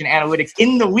recognition analytics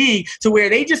in the league, to where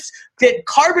they just did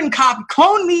carbon copy,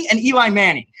 clone me and Eli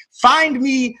Manning, find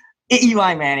me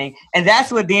Eli Manning, and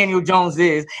that's what Daniel Jones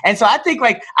is. And so I think,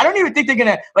 like, I don't even think they're going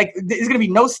to, like, there's going to be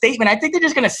no statement. I think they're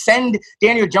just going to send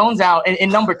Daniel Jones out in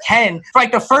number 10 for,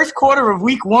 like, the first quarter of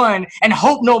week 1 and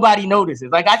hope nobody notices.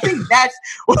 Like, I think that's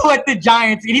what the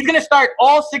Giants, and he's going to start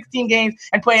all 16 games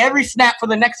and play every snap for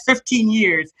the next 15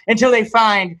 years until they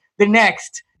find the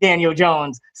next Daniel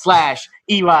Jones /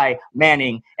 Eli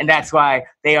Manning. And that's why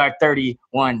they are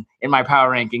 31 in my power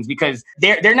rankings, because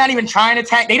they're not even trying to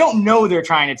tank. They don't know they're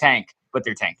trying to tank, but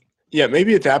they're tanking. Yeah,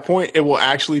 maybe at that point it will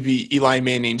actually be Eli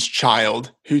Manning's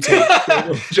child who takes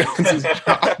Daniel Jones's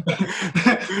job.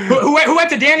 who went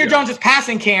to Daniel Jones's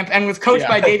passing camp and was coached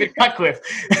by David Cutcliffe.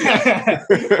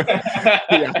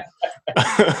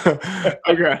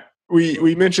 Okay.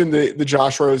 We mentioned the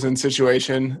Josh Rosen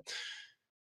situation.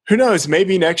 Who knows?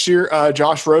 Maybe next year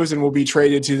Josh Rosen will be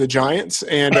traded to the Giants,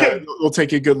 and we'll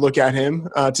take a good look at him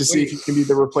to see if he can be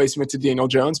the replacement to Daniel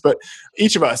Jones. But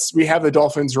each of us, we have the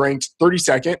Dolphins ranked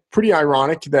 32nd. Pretty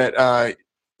ironic that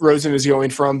Rosen is going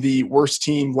from the worst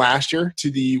team last year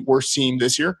to the worst team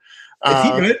this year. Is he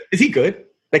good? Is he good?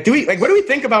 Like, what do we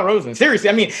think about Rosen? Seriously,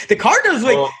 I mean, the Cardinals,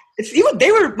 like,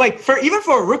 they were like, even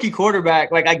for a rookie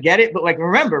quarterback, like, I get it, but, like,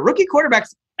 remember, rookie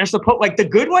quarterbacks are supposed, like, the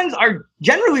good ones are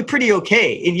generally pretty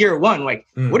okay in year 1. Like,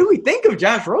 what do we think of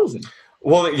Josh Rosen?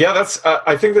 Well, yeah, that's.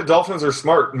 I think the Dolphins are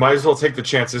smart. Might as well take the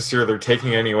chances here. They're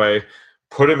taking anyway.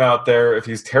 Put him out there. If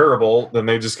he's terrible, then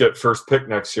they just get first pick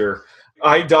next year.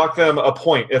 I dock them a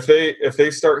point. If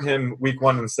they start him week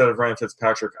 1 instead of Ryan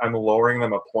Fitzpatrick, I'm lowering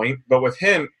them a point. But with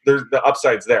him, there's the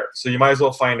upside's there. So you might as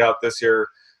well find out this year,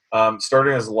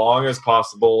 starting as long as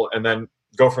possible, and then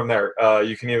go from there.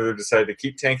 You can either decide to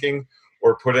keep tanking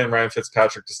or put in Ryan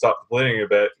Fitzpatrick to stop the bleeding a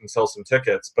bit and sell some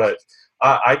tickets. But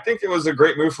I think it was a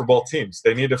great move for both teams.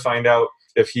 They need to find out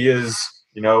if he is,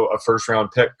 a first-round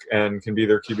pick and can be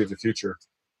their QB of the future.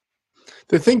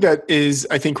 The thing that is,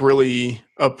 I think, really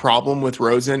a problem with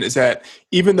Rosen is that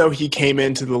even though he came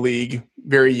into the league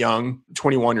very young,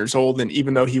 21 years old, and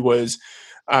even though he was,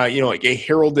 like a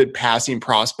heralded passing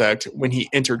prospect when he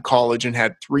entered college and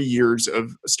had 3 years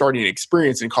of starting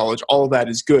experience in college, all of that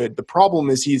is good. The problem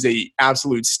is he's a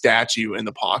absolute statue in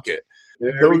the pocket.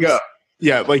 There we go.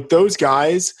 Yeah, like those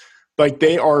guys, like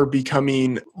they are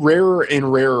becoming rarer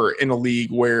and rarer in a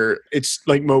league where it's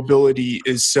like mobility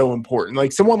is so important.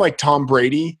 Like someone like Tom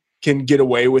Brady can get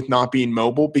away with not being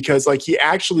mobile because like he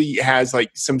actually has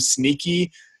like some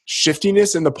sneaky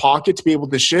shiftiness in the pocket to be able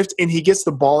to shift, and he gets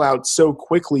the ball out so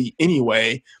quickly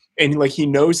anyway. And like he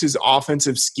knows his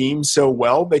offensive scheme so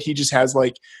well that he just has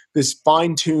like this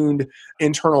fine-tuned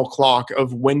internal clock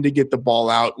of when to get the ball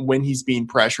out, when he's being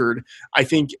pressured. I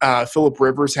think Phillip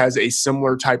Rivers has a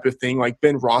similar type of thing. Like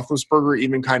Ben Roethlisberger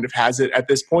even kind of has it at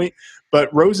this point.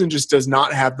 But Rosen just does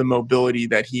not have the mobility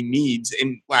that he needs.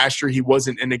 And last year he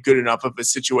wasn't in a good enough of a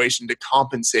situation to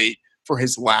compensate for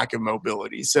his lack of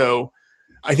mobility. So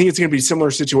I think it's going to be a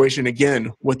similar situation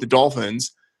again with the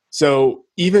Dolphins. So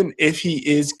even if he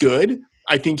is good,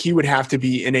 I think he would have to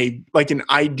be in an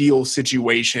ideal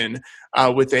situation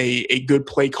with a good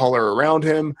play caller around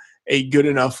him, a good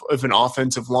enough of an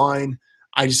offensive line.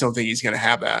 I just don't think he's going to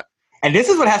have that. And this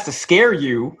is what has to scare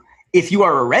you if you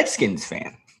are a Redskins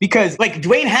fan, because like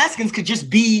Dwayne Haskins could just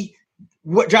be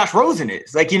what Josh Rosen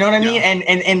is, like, you know what I mean?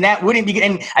 Yeah. And that wouldn't be good.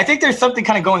 And I think there's something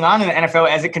kind of going on in the NFL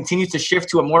as it continues to shift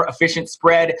to a more efficient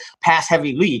spread pass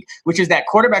heavy league, which is that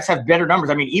quarterbacks have better numbers.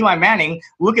 I mean, Eli Manning,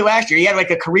 look at last year, he had like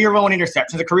a career low in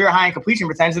interceptions, a career high in completion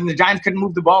percentage, and the Giants couldn't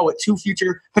move the ball with two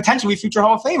potentially future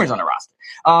Hall of Famers on the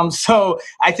roster. So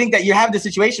I think that you have this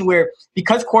situation where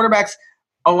because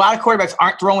a lot of quarterbacks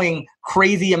aren't throwing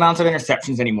crazy amounts of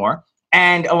interceptions anymore,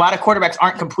 and a lot of quarterbacks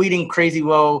aren't completing crazy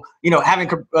low, having,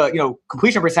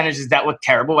 completion percentages that look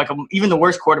terrible. Like even the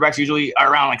worst quarterbacks usually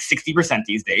are around like 60%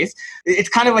 these days. It's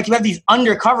kind of like you have these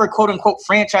undercover quote unquote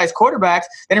franchise quarterbacks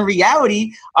that in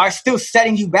reality are still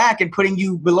setting you back and putting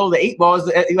you below the 8 balls.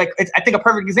 I think a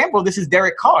perfect example of this is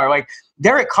Derek Carr. Like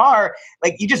Derek Carr,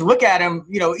 like you just look at him,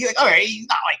 you're like, all right, he's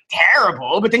not like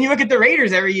terrible. But then you look at the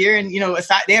Raiders every year and,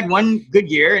 aside, they had one good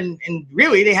year and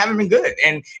really they haven't been good.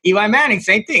 And Eli Manning,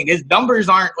 same thing. His numbers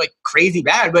aren't like crazy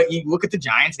bad, but you look at the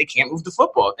Giants, they can't move the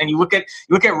football. And you look at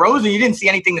Rosen, you didn't see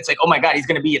anything that's like, oh my God, he's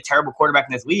going to be a terrible quarterback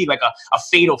in this league, like a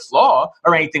fatal flaw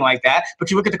or anything like that.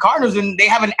 But you look at the Cardinals and they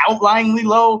have an outlyingly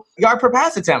low yard per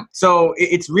pass attempt. So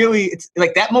it's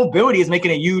like that mobility is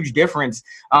making a huge difference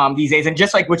these days. And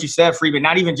just like what you said, Freeman,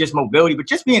 not even just mobility, but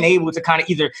just being able to kind of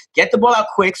either get the ball out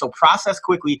quick, so process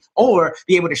quickly, or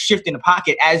be able to shift in the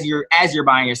pocket as you're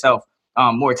buying yourself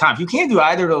more time. If you can't do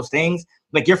either of those things,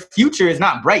 like your future is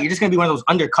not bright. You're just going to be one of those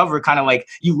undercover kind of like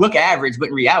you look average, but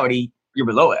in reality, you're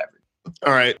below average.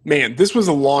 All right, man, this was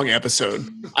a long episode.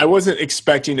 I wasn't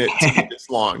expecting it to be this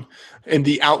long. And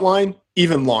the outline,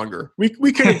 even longer. We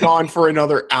could have gone for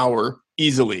another hour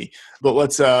easily, but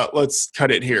let's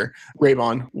cut it here.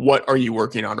 Raybon, what are you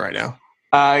working on right now?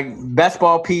 Best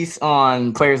ball piece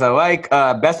on players I like.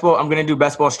 Best ball. I'm gonna do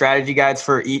best ball strategy guides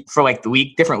for like the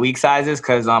week, different league sizes,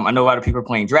 because I know a lot of people are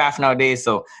playing draft nowadays.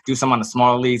 So do some on the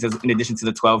smaller leagues in addition to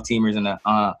the 12 teamers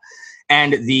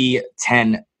and the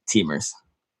 10 teamers.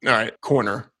 All right,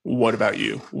 corner. What about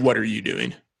you? What are you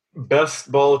doing?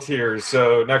 Best ball tiers.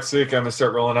 So next week I'm gonna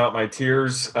start rolling out my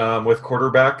tiers with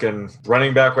quarterback and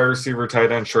running back, wide receiver,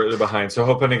 tight end shortly behind. So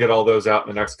hoping to get all those out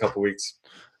in the next couple weeks.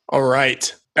 All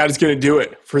right. That is going to do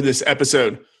it for this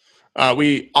episode.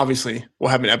 We obviously will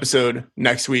have an episode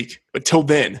next week, but till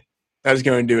then, that is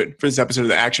going to do it for this episode of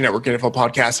the Action Network NFL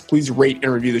Podcast. Please rate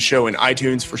and review the show in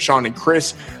iTunes. For Sean and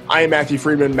Chris, I am Matthew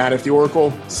Freeman, Matt at the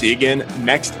Oracle. See you again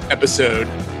next episode.